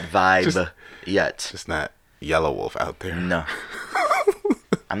to that vibe yet. Just not Yelawolf out there. No.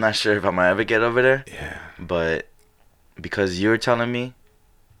 I'm not sure if I'm gonna ever get over there. Yeah. But because you're telling me,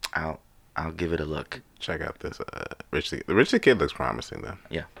 I'll give it a look. Check out this the Rich the Kid looks promising though.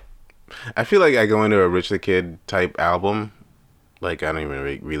 Yeah. I feel like I go into a Rich the Kid type album, like I don't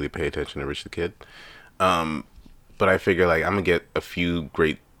even really pay attention to Rich the Kid. But I figure like I'm gonna get a few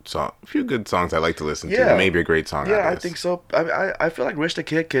good songs I like to listen to. Maybe a great song. Yeah, I think so. I feel like Rich the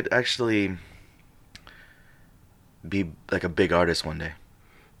Kid could actually be like a big artist one day.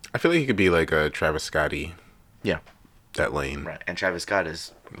 I feel like he could be like a Travis Scotty. Yeah. That lane. Right. And Travis Scott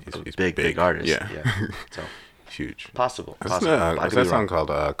is a big artist. Yeah. So huge. Possible. What's that song called?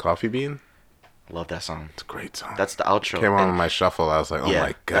 Coffee Bean? Love that song. It's a great song. That's the outro. Came on my shuffle. I was like, oh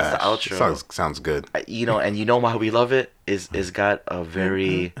my gosh. That's the outro. Song sounds good. You know, and you know why we love it? It's got a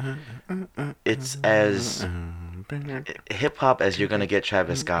very... It's as hip-hop as you're going to get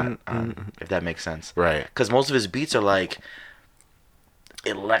Travis Scott, if that makes sense. Right. Because most of his beats are like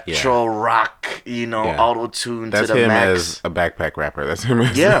electro rock, you know, auto-tune to the him max. As a backpack rapper. That's him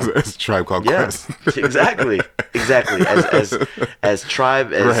as Tribe Called Quest. Exactly. As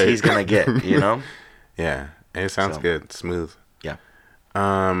Tribe as he's gonna get, you know. Yeah, it sounds good, smooth. Yeah.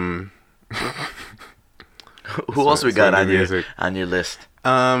 Who else we got on your list?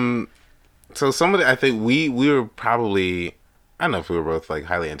 So somebody, I think we were probably, I don't know if we were both like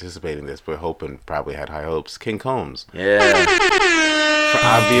highly anticipating this, but probably had high hopes. King Combs. Yeah. For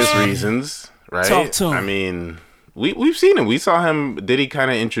obvious reasons, right? Talk to him. I mean, we've seen him. We saw him. Diddy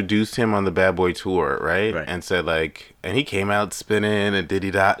kind of introduced him on the Bad Boy tour, right? And said like, and he came out spinning and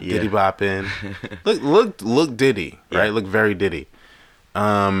Diddy bopping. Look Diddy, right? Look very Diddy.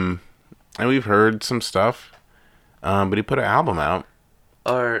 And we've heard some stuff, but he put an album out.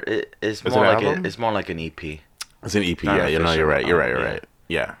 Or it's more like an EP. It's an EP, yeah. You know, you're right. You're right.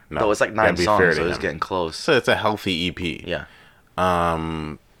 Yeah. No, it's like 9 songs, so it's getting close. So it's a healthy EP. Yeah.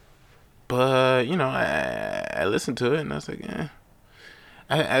 But you know, I listened to it and I was like,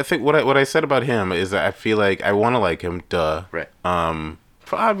 I think what I said about him is that I feel like I want to like him, right?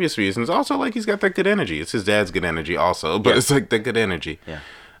 For obvious reasons. Also, like he's got that good energy. It's his dad's good energy, also, but it's like the good energy. Yeah.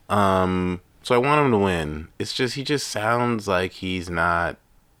 So I want him to win. It's just he just sounds like he's not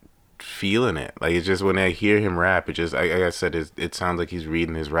feeling it. Like it's just when I hear him rap, it just like I said, it sounds like he's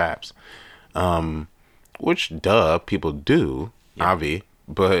reading his raps, which people do, Avi,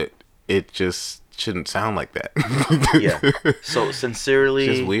 but it just shouldn't sound like that. Yeah. So sincerely,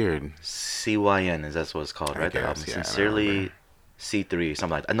 it's just weird. CYN is that's what it's called, right? Guess, sincerely C3,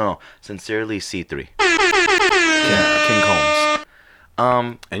 something like that. No, sincerely C3. King Combs.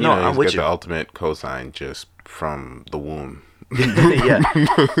 And you know, I'm he's with got you. the ultimate cosign just from the womb.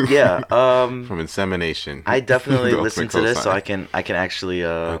 Yeah. From insemination. I definitely listen to this, so I can actually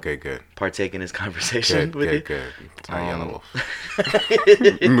okay, good. Partake in this conversation with you. Good. It's not Yelawolf.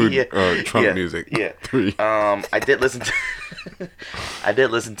 Trump music. Yeah. 3. I did listen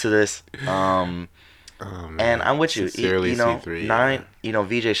to this. And I'm with you. Sincerely, you know, C3, 9. You know,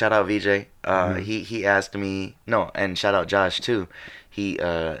 VJ. Shout out VJ. He asked me. No, and shout out Josh too.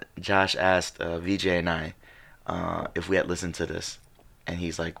 Josh asked VJ and I if we had listened to this, and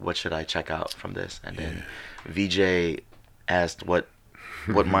he's like, "What should I check out from this?" And then VJ asked what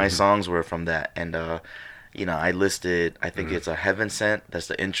my songs were from that, and you know, I listed. I think it's a Heaven Sent. That's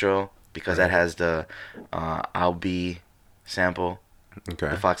the intro because that has the I'll Be sample. Okay.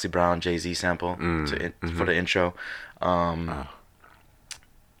 The Foxy Brown Jay-Z sample for the intro.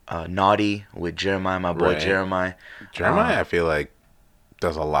 Naughty with Jeremiah, my boy Jeremiah. Jeremiah, I feel like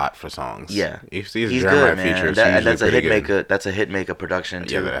does a lot for songs. Yeah, he's good, Jeremiah man. features. That's a hit maker. That's a hit maker production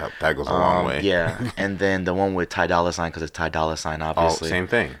too. Yeah, that goes a long way. Yeah, and then the one with Ty Dolla $ign because it's Ty Dolla $ign, obviously. Same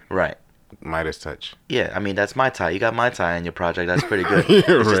thing. Right. Midas touch. Yeah, I mean that's my Ty. You got my Ty in your project. That's pretty good. It's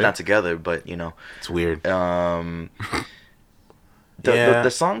just not together, but you know. It's weird. The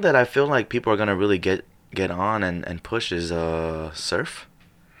song that I feel like people are gonna really get on and push is Surf.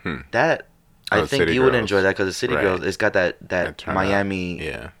 That I think you would enjoy that because the City Girls. It's got that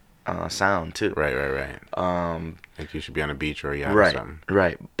Miami sound too. Right. Like you should be on a beach or a yacht right, or something.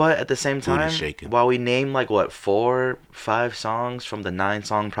 Right. But at the same time, while we name like 4, 5 songs from the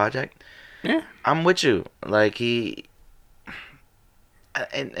 9-song project, I'm with you. Like he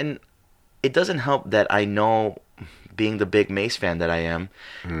and it doesn't help that I know, being the big Mace fan that I am,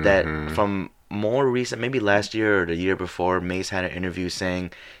 that from more recent, maybe last year or the year before, Mace had an interview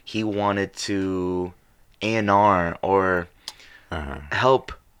saying he wanted to A&R or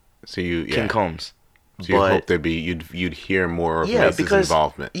help King Combs. So you hope there'd be you'd hear more of Mace's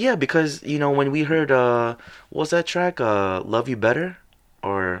involvement. Yeah, because you know when we heard what was that track, Love You Better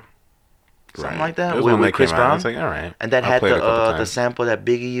or something like that with Chris Brown. It's like, all right. And that had the sample that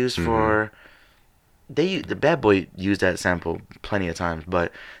Biggie used for. The Bad Boy used that sample plenty of times,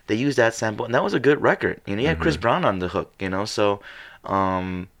 but they used that sample, and that was a good record. You know, you had Chris Brown on the hook. You know, so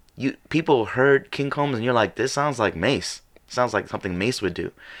people heard King Combs, and you're like, this sounds like Mace. Sounds like something Mace would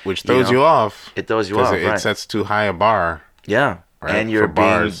do. Which throws you off. It throws you off, right? It sets too high a bar. Yeah. Right? And you're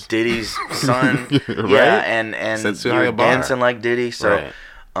being Diddy's son. Right? Yeah, and sets too you're high a bar. dancing like Diddy. So,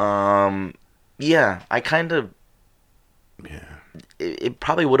 yeah, I kind of... Yeah. It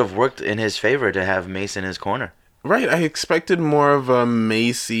probably would have worked in his favor to have Mace in his corner. Right. I expected more of a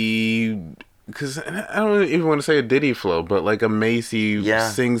Macy because I don't even want to say a Diddy flow, but like a Macy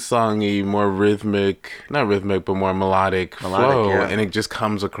sing-songy, more rhythmic, not rhythmic, but more melodic flow, and it just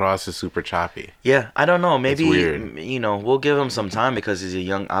comes across as super choppy. Yeah, I don't know. Maybe, you know, we'll give him some time because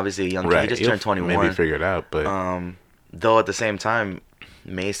he's obviously a young kid. He just turned 21. Maybe figure it out, but though at the same time,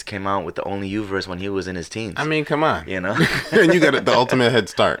 Mace came out with the Only You verse when he was in his teens. I mean, come on. You know? And you got the ultimate head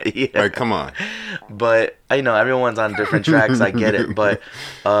start. Yeah. Like, come on. But, you know, everyone's on different tracks. I get it. But,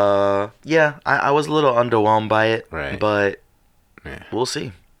 yeah, I was a little underwhelmed by it. Right. But we'll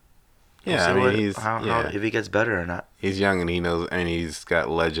see. Yeah, we'll see how, if he gets better or not. He's young and he knows, and he's got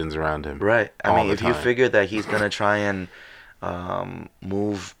legends around him. Right. I mean, if you figure that he's going to try and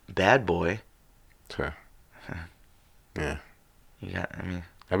move Bad Boy. Sure. Yeah. I mean,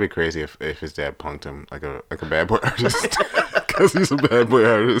 that'd be crazy if his dad punked him like a Bad Boy artist, because he's a Bad Boy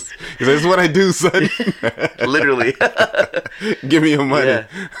artist. He's like, "This is what I do, son." Literally. Give me your money. Yeah.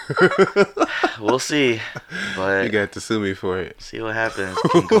 We'll see, but you got to sue me for it. See what happens.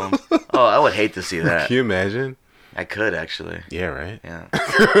 King Combs. Oh, I would hate to see that. Can you imagine? I could actually. Yeah. Right. Yeah.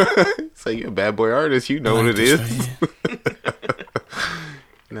 It's like, you're a Bad Boy artist. You know what it is.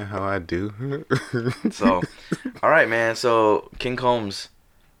 Know how I do. So, all right, man. So King Combs,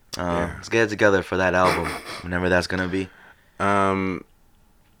 let's get it together for that album, whenever that's gonna be.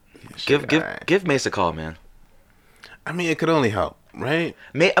 Give Mace a call, man. I mean, it could only help, right?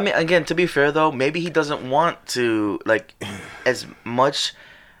 I mean, again, to be fair though, maybe he doesn't want to like as much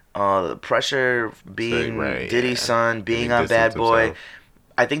pressure being Diddy's son, being on Bad Boy. Himself.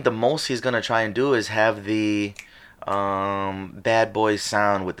 I think the most he's gonna try and do is have the Bad Boy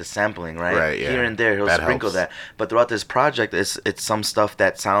sound with the sampling, right? Here and there he'll sprinkle that, but throughout this project it's some stuff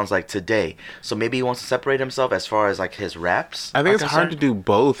that sounds like today, so maybe he wants to separate himself as far as like his raps. I think it's hard to do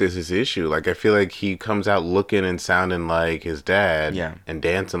both is his issue. Like, I feel like he comes out looking and sounding like his dad, and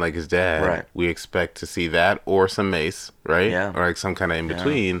dancing like his dad, right? We expect to see that or some Mace, right? Or like some kind of in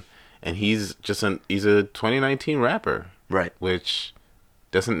between, and he's just he's a 2019 rapper, right? Which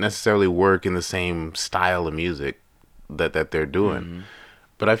doesn't necessarily work in the same style of music that they're doing.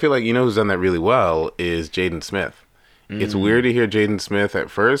 But I feel like, you know who's done that really well is Jaden Smith. It's weird to hear Jaden Smith at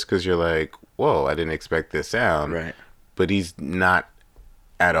first because you're like, whoa, I didn't expect this sound. Right. But he's not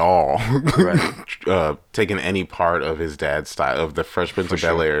at all taking any part of his dad's style of the Fresh Prince of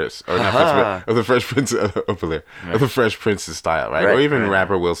Bel-Air, or not of the Fresh Prince of Bel-Air, of the Fresh Prince's style, right? Or even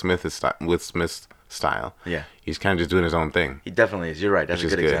rapper Will Smith's style. Yeah. He's kind of just doing his own thing. He definitely is. You're right. That's a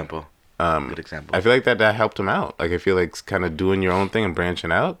good example. Good example. I feel like that helped him out. Like, I feel like kind of doing your own thing and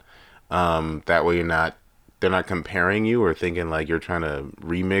branching out. That way they're not comparing you or thinking like you're trying to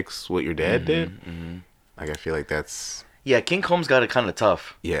remix what your dad did. Like, I feel like that's... Yeah, King Combs got it kind of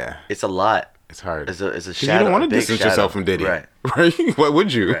tough. Yeah. It's a lot. It's hard. It's a shadow. You don't want to distance yourself from Diddy. Right. Why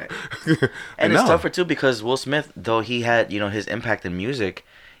would you? Right. And it's tougher too because Will Smith, though he had, his impact in music,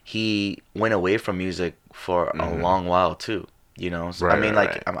 he went away from music for a long while too. So, I mean,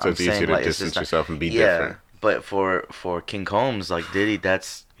 like, I'm it's saying, easier to like, distance yourself and be different. But for King Combs, like Diddy,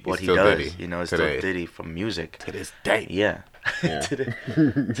 that's what he does. Diddy. It's still Diddy from music. To this day. Yeah. to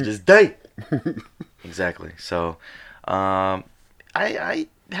this day. Exactly. So, I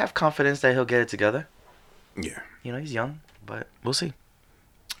have confidence that he'll get it together. Yeah. He's young, but we'll see.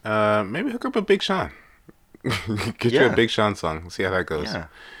 Maybe hook up a Big Sean. Get you a Big Sean song. See how that goes. Yeah.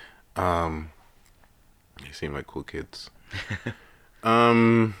 You seem like cool kids.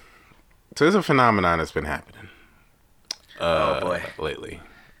 So there's a phenomenon that's been happening. Oh boy. Lately.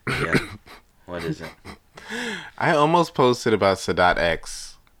 Yeah. What is it? I almost posted about Sadat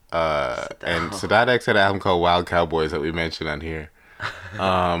X. And Sadat X had an album called Wild Cowboys that we mentioned on here.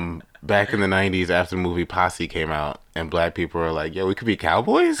 Back in the 90s after the movie Posse came out, and black people were like, "Yo, we could be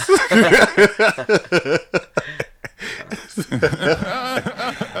cowboys?" It's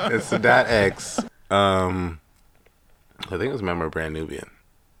Sadat X. I think it was Member Brand Nubian.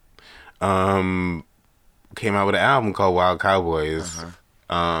 Came out with an album called Wild Cowboys.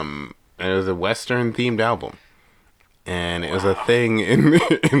 And it was a Western themed album. And it was a thing in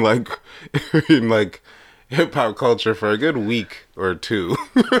hip hop culture for a good week or two.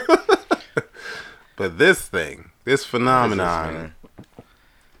 But this phenomenon.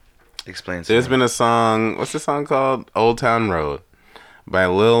 Explain. There's been a song. What's the song called? Old Town Road by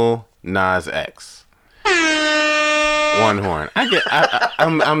Lil Nas X. One horn.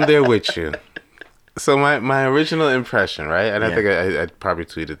 I'm there with you. So my original impression, right? And I think I probably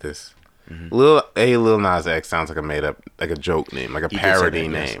tweeted this. Lil Nas X sounds like a made up, like a joke name, like a parody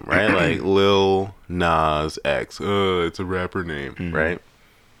name, right? Like Lil Nas X. It's a rapper name, right?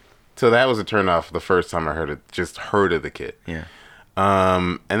 So that was a turn off the first time I heard of the kid. Yeah.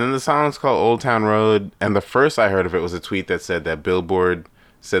 And then the song's called Old Town Road. And the first I heard of it was a tweet that said that Billboard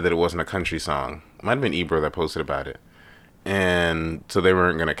said that it wasn't a country song. It might have been Ebro that posted about it. And so they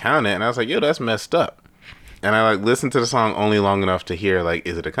weren't going to count it. And I was like, yo, that's messed up. And I like listened to the song only long enough to hear like,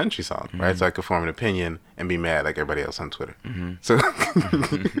 is it a country song? Mm-hmm. Right? So I could form an opinion and be mad like everybody else on Twitter. Mm-hmm. So,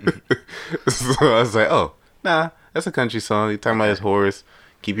 so I was like, oh, nah, that's a country song. You're talking about his horse,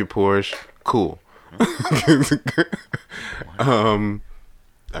 keep your Porsche, cool. I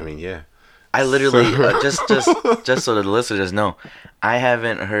mean, yeah. I literally just so the listeners know, I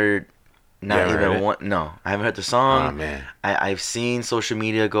haven't heard one. No, I haven't heard the song. Oh man, I've seen social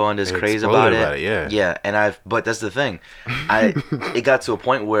media go on this craze about it. Yeah, and but that's the thing. It got to a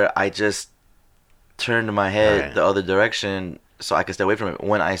point where I just turned my head the other direction so I could stay away from it.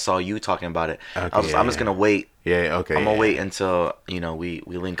 When I saw you talking about it, okay, I'm just gonna wait. Yeah, okay. I'm gonna wait until we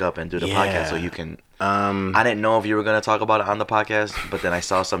link up and do the podcast so you can. I didn't know if you were gonna talk about it on the podcast, but then I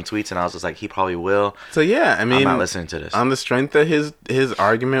saw some tweets and I was just like, he probably will. So yeah, I mean, I'm not listening to this. On the strength of his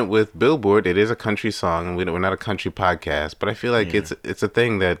argument with Billboard, it is a country song, and we're not a country podcast, but I feel like it's a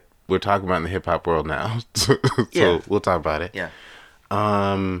thing that we're talking about in the hip hop world now. So we'll talk about it. Yeah.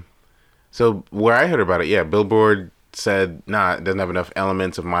 So where I heard about it, Billboard said, nah, it doesn't have enough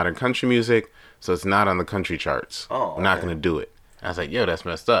elements of modern country music, so it's not on the country charts. Oh, okay. We're not gonna do it. I was like, yo, that's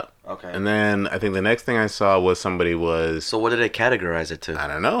messed up. Okay. And then I think the next thing I saw was somebody was... So what did they categorize it to? I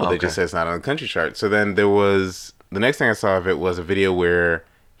don't know. They just said it's not on the country chart. So then there was... The next thing I saw of it was a video where...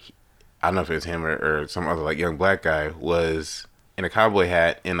 I don't know if it was him or some other like young black guy was in a cowboy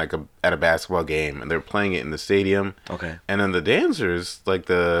hat in at a basketball game, and they were playing it in the stadium. Okay. And then the dancers, like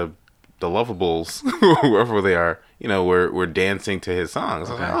the Lovables, whoever they are, were dancing to his songs.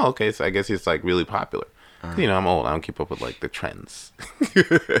 I was like, oh, okay. So I guess he's like really popular. I'm old. I don't keep up with like the trends.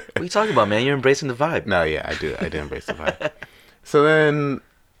 What are you talking about, man? You're embracing the vibe. No, yeah, I do. I do embrace the vibe. So then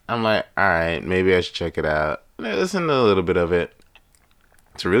I'm like, all right, maybe I should check it out. And I listened to a little bit of it.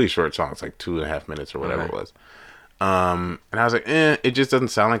 It's a really short song. It's like 2.5 minutes or whatever it was. And I was like, it just doesn't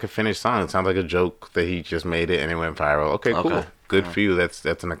sound like a finished song. It sounds like a joke that he just made it and it went viral. Okay, cool. Good for you. That's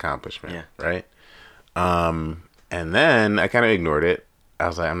an accomplishment, right? And then I kind of ignored it. I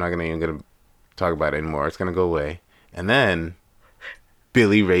was like, I'm not gonna talk about it anymore. It's gonna go away. And then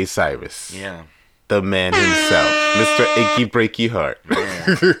Billy Ray Cyrus, the man himself, Mr. Achy Breaky Heart,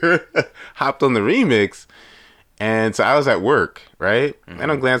 hopped on the remix. And so I was at work, right? Mm-hmm.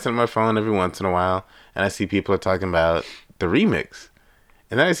 And I'm glancing at my phone every once in a while, and I see people are talking about the remix.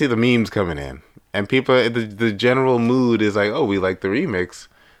 And then I see the memes coming in, and people, the general mood is like, oh, we like the remix.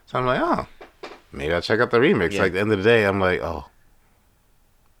 So I'm like, oh, maybe I'll check out the remix. Like, at the end of the day, I'm like, oh,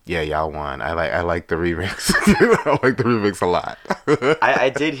 yeah, y'all won. I like the remix. I like the remix a lot. I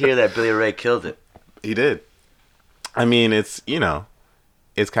did hear that Billy Ray killed it. He did. I mean, it's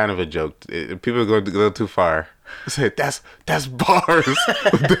kind of a joke. People go too far. Say that's bars.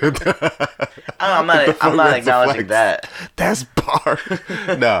 I'm not acknowledging that. That's bars.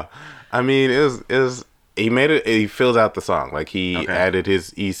 No, I mean it was. He made it. He filled out the song. Like he added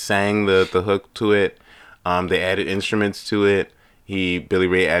he sang the hook to it. They added instruments to it. Billy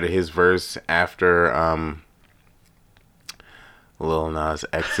Ray added his verse after Lil Nas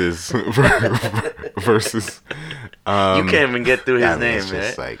X's verses. You can't even get through his name, it's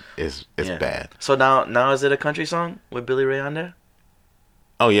just like it's bad. So now is it a country song with Billy Ray on there?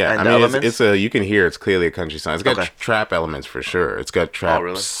 Oh yeah, and I mean it's you can hear it's clearly a country song. It's got trap elements for sure. It's got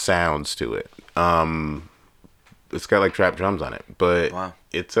trap sounds to it. It's got like trap drums on it, but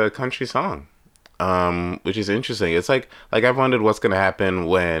it's a country song. Which is interesting. It's like I've wondered what's gonna happen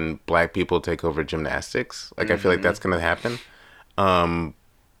when black people take over gymnastics. Like I feel like that's gonna happen.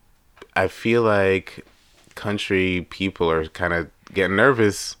 I feel like country people are kind of getting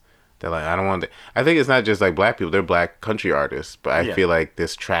nervous. They're like, I don't want to. I think it's not just like black people. They're black country artists. But I feel like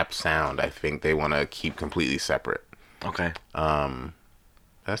this trap sound, I think they want to keep completely separate. Okay.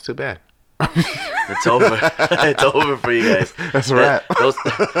 That's too bad. It's over. It's over for you guys. That's right.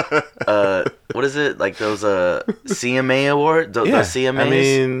 What is it? Like those CMA award? Those CMAs? I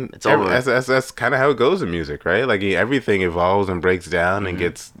mean, it's over. That's kind of how it goes in music, right? Like everything evolves and breaks down and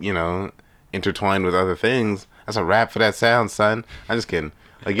gets, intertwined with other things. That's a wrap for that sound, son. I'm just kidding.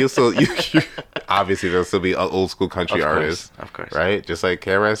 Like you obviously there'll still be old school country artists, of course, right? Just like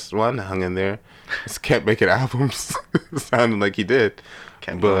KRS-One hung in there, just kept making albums, sounding like he did.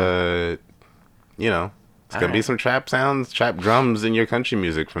 But it's gonna be some trap sounds, trap drums in your country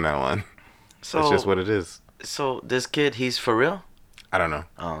music from now on. So that's just what it is. So this kid, he's for real? I don't know.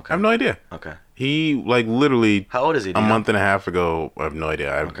 Oh, okay. I have no idea. Okay. He literally. How old is he? A month and a half ago. I have no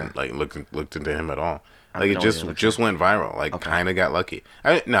idea. I haven't looked into him at all. Like it just went viral. Like kind of got lucky.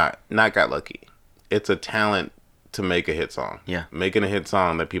 Not got lucky. It's a talent to make a hit song. Yeah. Making a hit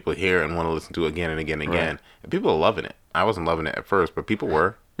song that people hear and want to listen to again and again and again. And people are loving it. I wasn't loving it at first, but people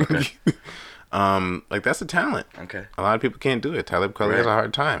were. Okay. Like that's a talent. Okay. A lot of people can't do it. Talib Kweli has a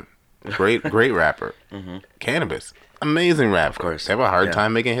hard time. Great rapper. Mm-hmm. Cannabis. Amazing rapper. Of course. They have a hard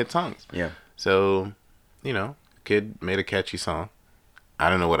time making hit songs. Yeah. So, kid made a catchy song. I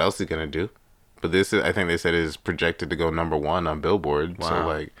don't know what else he's going to do. But this is, I think they said, is projected to go #1 on Billboard. Wow.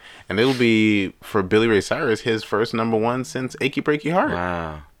 So and it'll be for Billy Ray Cyrus his first #1 since "Achy Breaky Heart."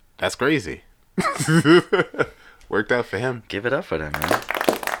 Wow, that's crazy. Worked out for him. Give it up for them, man.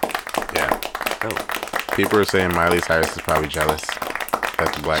 Yeah. Oh. People are saying Miley Cyrus is probably jealous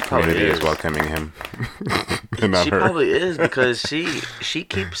that the black community is welcoming him. She probably is because she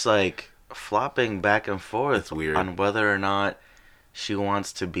keeps like flopping back and forth on whether or not she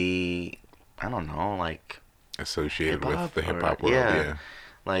wants to be. I don't know, like associated with the hip hop world.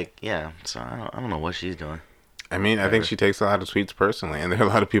 Yeah. So I don't know what she's doing. I mean, I think she takes a lot of tweets personally, and there are a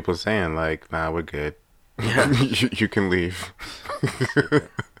lot of people saying like, "Nah, we're good. Yeah, you can leave."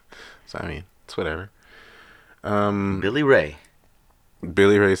 So I mean, it's whatever. Billy Ray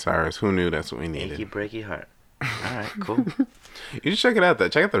Cyrus. Who knew that's what we needed? Achy Breaky Heart. All right, cool. You should check it out though.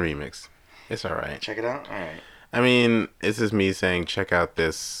 Check out the remix. It's all right. Check it out. All right. I mean, this is me saying, check out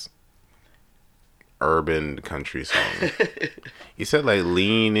this urban country song. He said like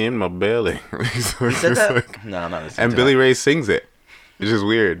lean in my belly. He said that? Like, no, I'm not listening. And Billy Ray sings it. It's just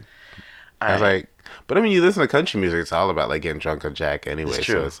weird. I was like, but I mean, you listen to country music, it's all about like getting drunk on Jack anyway. It's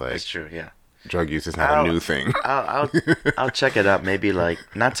true. So it's like, it's true. Yeah. Drug use is not a new thing. I'll check it out. Maybe like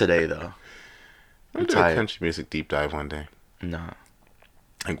not today though. I'm do a country music deep dive one day. No.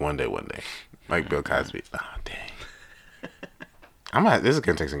 Like one day. Like Bill Cosby. Oh dang. This is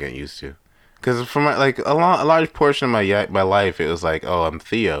gonna take some getting used to. Because for a large portion of my life, it was like, oh, I'm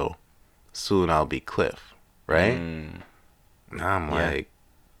Theo, soon I'll be Cliff, right? Now I'm like,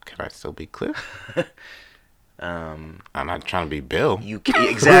 can I still be Cliff? I'm not trying to be Bill.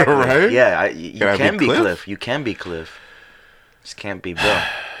 Exactly, right? Yeah, you can be Cliff. You can be Cliff. Just can't be Bill.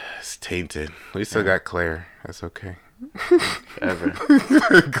 It's tainted. We still got Claire. That's okay. Forever.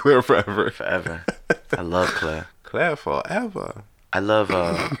 Claire forever. Forever. I love Claire. Claire forever. I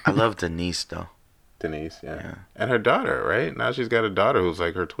love Denise though. Denise, yeah. And her daughter, right? Now she's got a daughter who's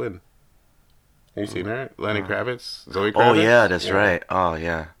like her twin. Have you seen her? Lenny Kravitz, Zoe Kravitz. Oh yeah, that's right. Oh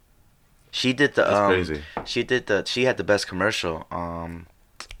yeah. She did the That's crazy. She had the best commercial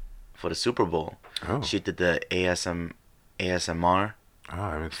for the Super Bowl. Oh. She did the ASMR. Oh,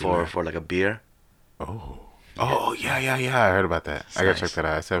 I haven't seen for that. for like a beer. Oh. Oh yeah. I heard about that. I gotta check that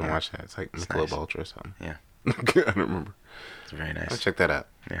out. I still haven't watched that. It's like Michelob Ultra or something. Yeah. I don't remember. It's very nice. I'll check that out.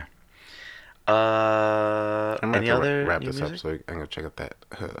 Yeah. I'm any other wrap new this music? up, so I'm gonna check out that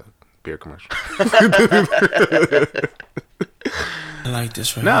beer commercial. I like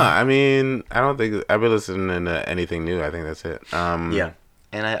this right No, now. I mean, I don't think I've been listening to anything new. I think that's it. Yeah,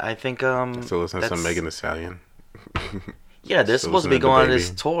 and I think still listening to some Megan Thee Stallion. Yeah, they're supposed to be going on this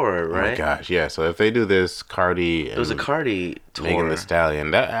tour, right? Oh my gosh, yeah. So if they do this, Cardi. It was a Cardi tour. Megan Thee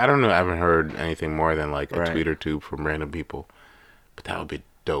Stallion. I don't know. I haven't heard anything more than like a tweet or two from random people, but that would be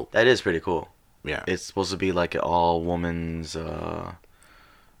dope. That is pretty cool. Yeah, it's supposed to be like an all woman's. I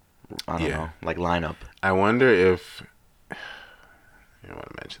don't know, like lineup. I wonder if. I don't want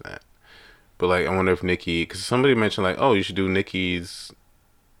to mention that, but like I wonder if Nicki, because somebody mentioned like, oh, you should do Nicki's.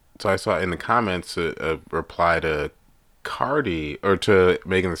 So I saw in the comments a reply to Cardi or to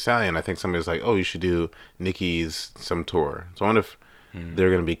Megan Thee Stallion. I think somebody was like, oh, you should do Nicki's some tour. So I wonder if they're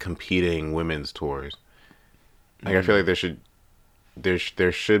going to be competing women's tours. Like I feel like there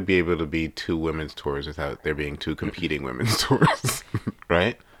should be able to be 2 women's tours without there being 2 competing women's tours,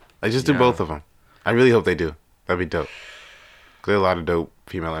 right? Like just do both of them. I really hope they do. That'd be dope. There are a lot of dope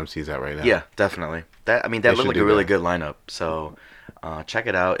female MCs out right now. Yeah, definitely. That looked like a really good lineup. So check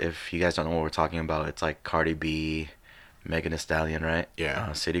it out if you guys don't know what we're talking about. It's like Cardi B, Megan Thee Stallion, right?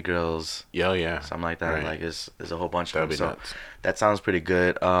 Yeah. City Girls. Yeah. Something like that. Right. Like there's a whole bunch of them. That'd be nuts. That sounds pretty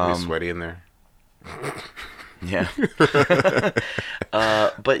good. Be sweaty in there. Yeah.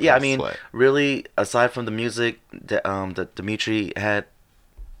 But yeah, I mean, really, aside from the music that Dimitri had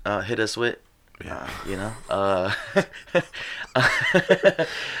hit us with, really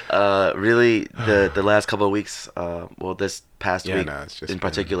the last couple of weeks, this past week in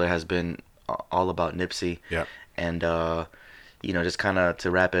particular has been all about Nipsey. Yeah. And just kind of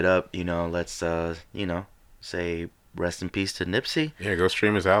to wrap it up, let's say rest in peace to Nipsey. Yeah, go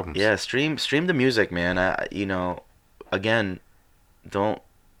stream his albums. Yeah, stream the music, man. Again, don't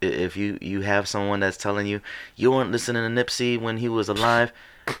if you have someone that's telling you weren't listening to Nipsey when he was alive,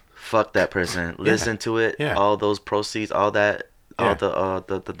 fuck that person. Listen to it. Yeah. All those proceeds, all that, all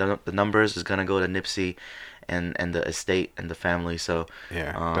the numbers is gonna go to Nipsey and the estate and the family. So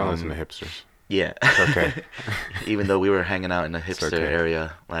don't listen to hipsters. Yeah. It's okay. Even though we were hanging out in the hipster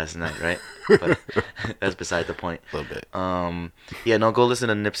area last night, right? But that's beside the point. A little bit. Go listen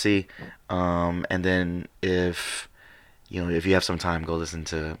to Nipsey. And then if you have some time, go listen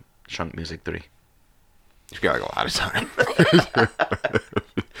to Shrunk Music 3. You've got like a lot of time.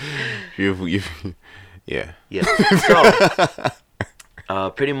 Yeah.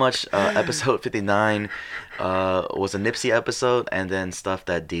 So, pretty much episode 59 was a Nipsey episode, and then stuff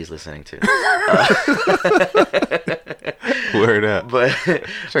that D's listening to. Word up. But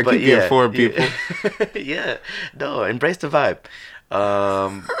keep you informed, people. Yeah. No, embrace the vibe.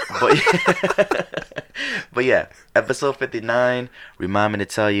 But yeah, episode 59. Remind me to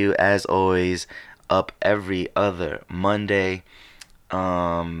tell you, as always, up every other Monday.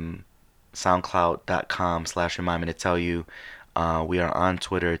 SoundCloud.com/remind me to tell you. We are on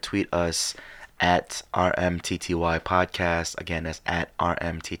Twitter. Tweet us at RMTTY Podcast. Again, that's at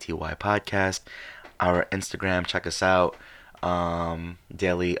RMTTY Podcast. Our Instagram, check us out.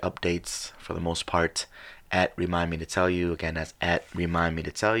 Daily updates for the most part at Remind Me to Tell You. Again, that's at Remind Me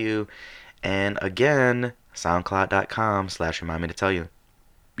to Tell You. And again, SoundCloud.com/Remind Me to Tell You.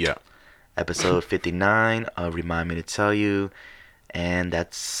 Yeah. Episode 59 of Remind Me to Tell You. And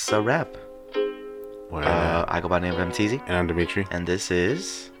that's a wrap. I go by the name of Teezy. And I'm Dimitri. And this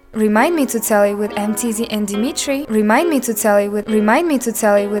is Remind Me to Tell You with Teezy and Dimitri. Remind Me to Tell You with Remind Me to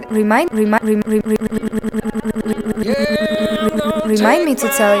Tell You with Remind Me to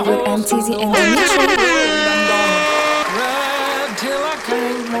Tell You with Teezy and Dimitri. Ride till I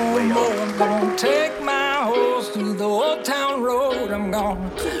can't no more. I'm gonna take my horse through the old town road. I'm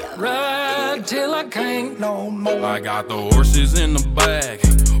gonna ride till I can't no more. I got the horses in the bag.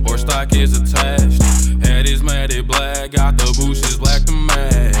 Horse stock is attached. Head is matted black. Got the bushes black to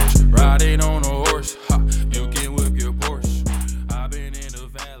match.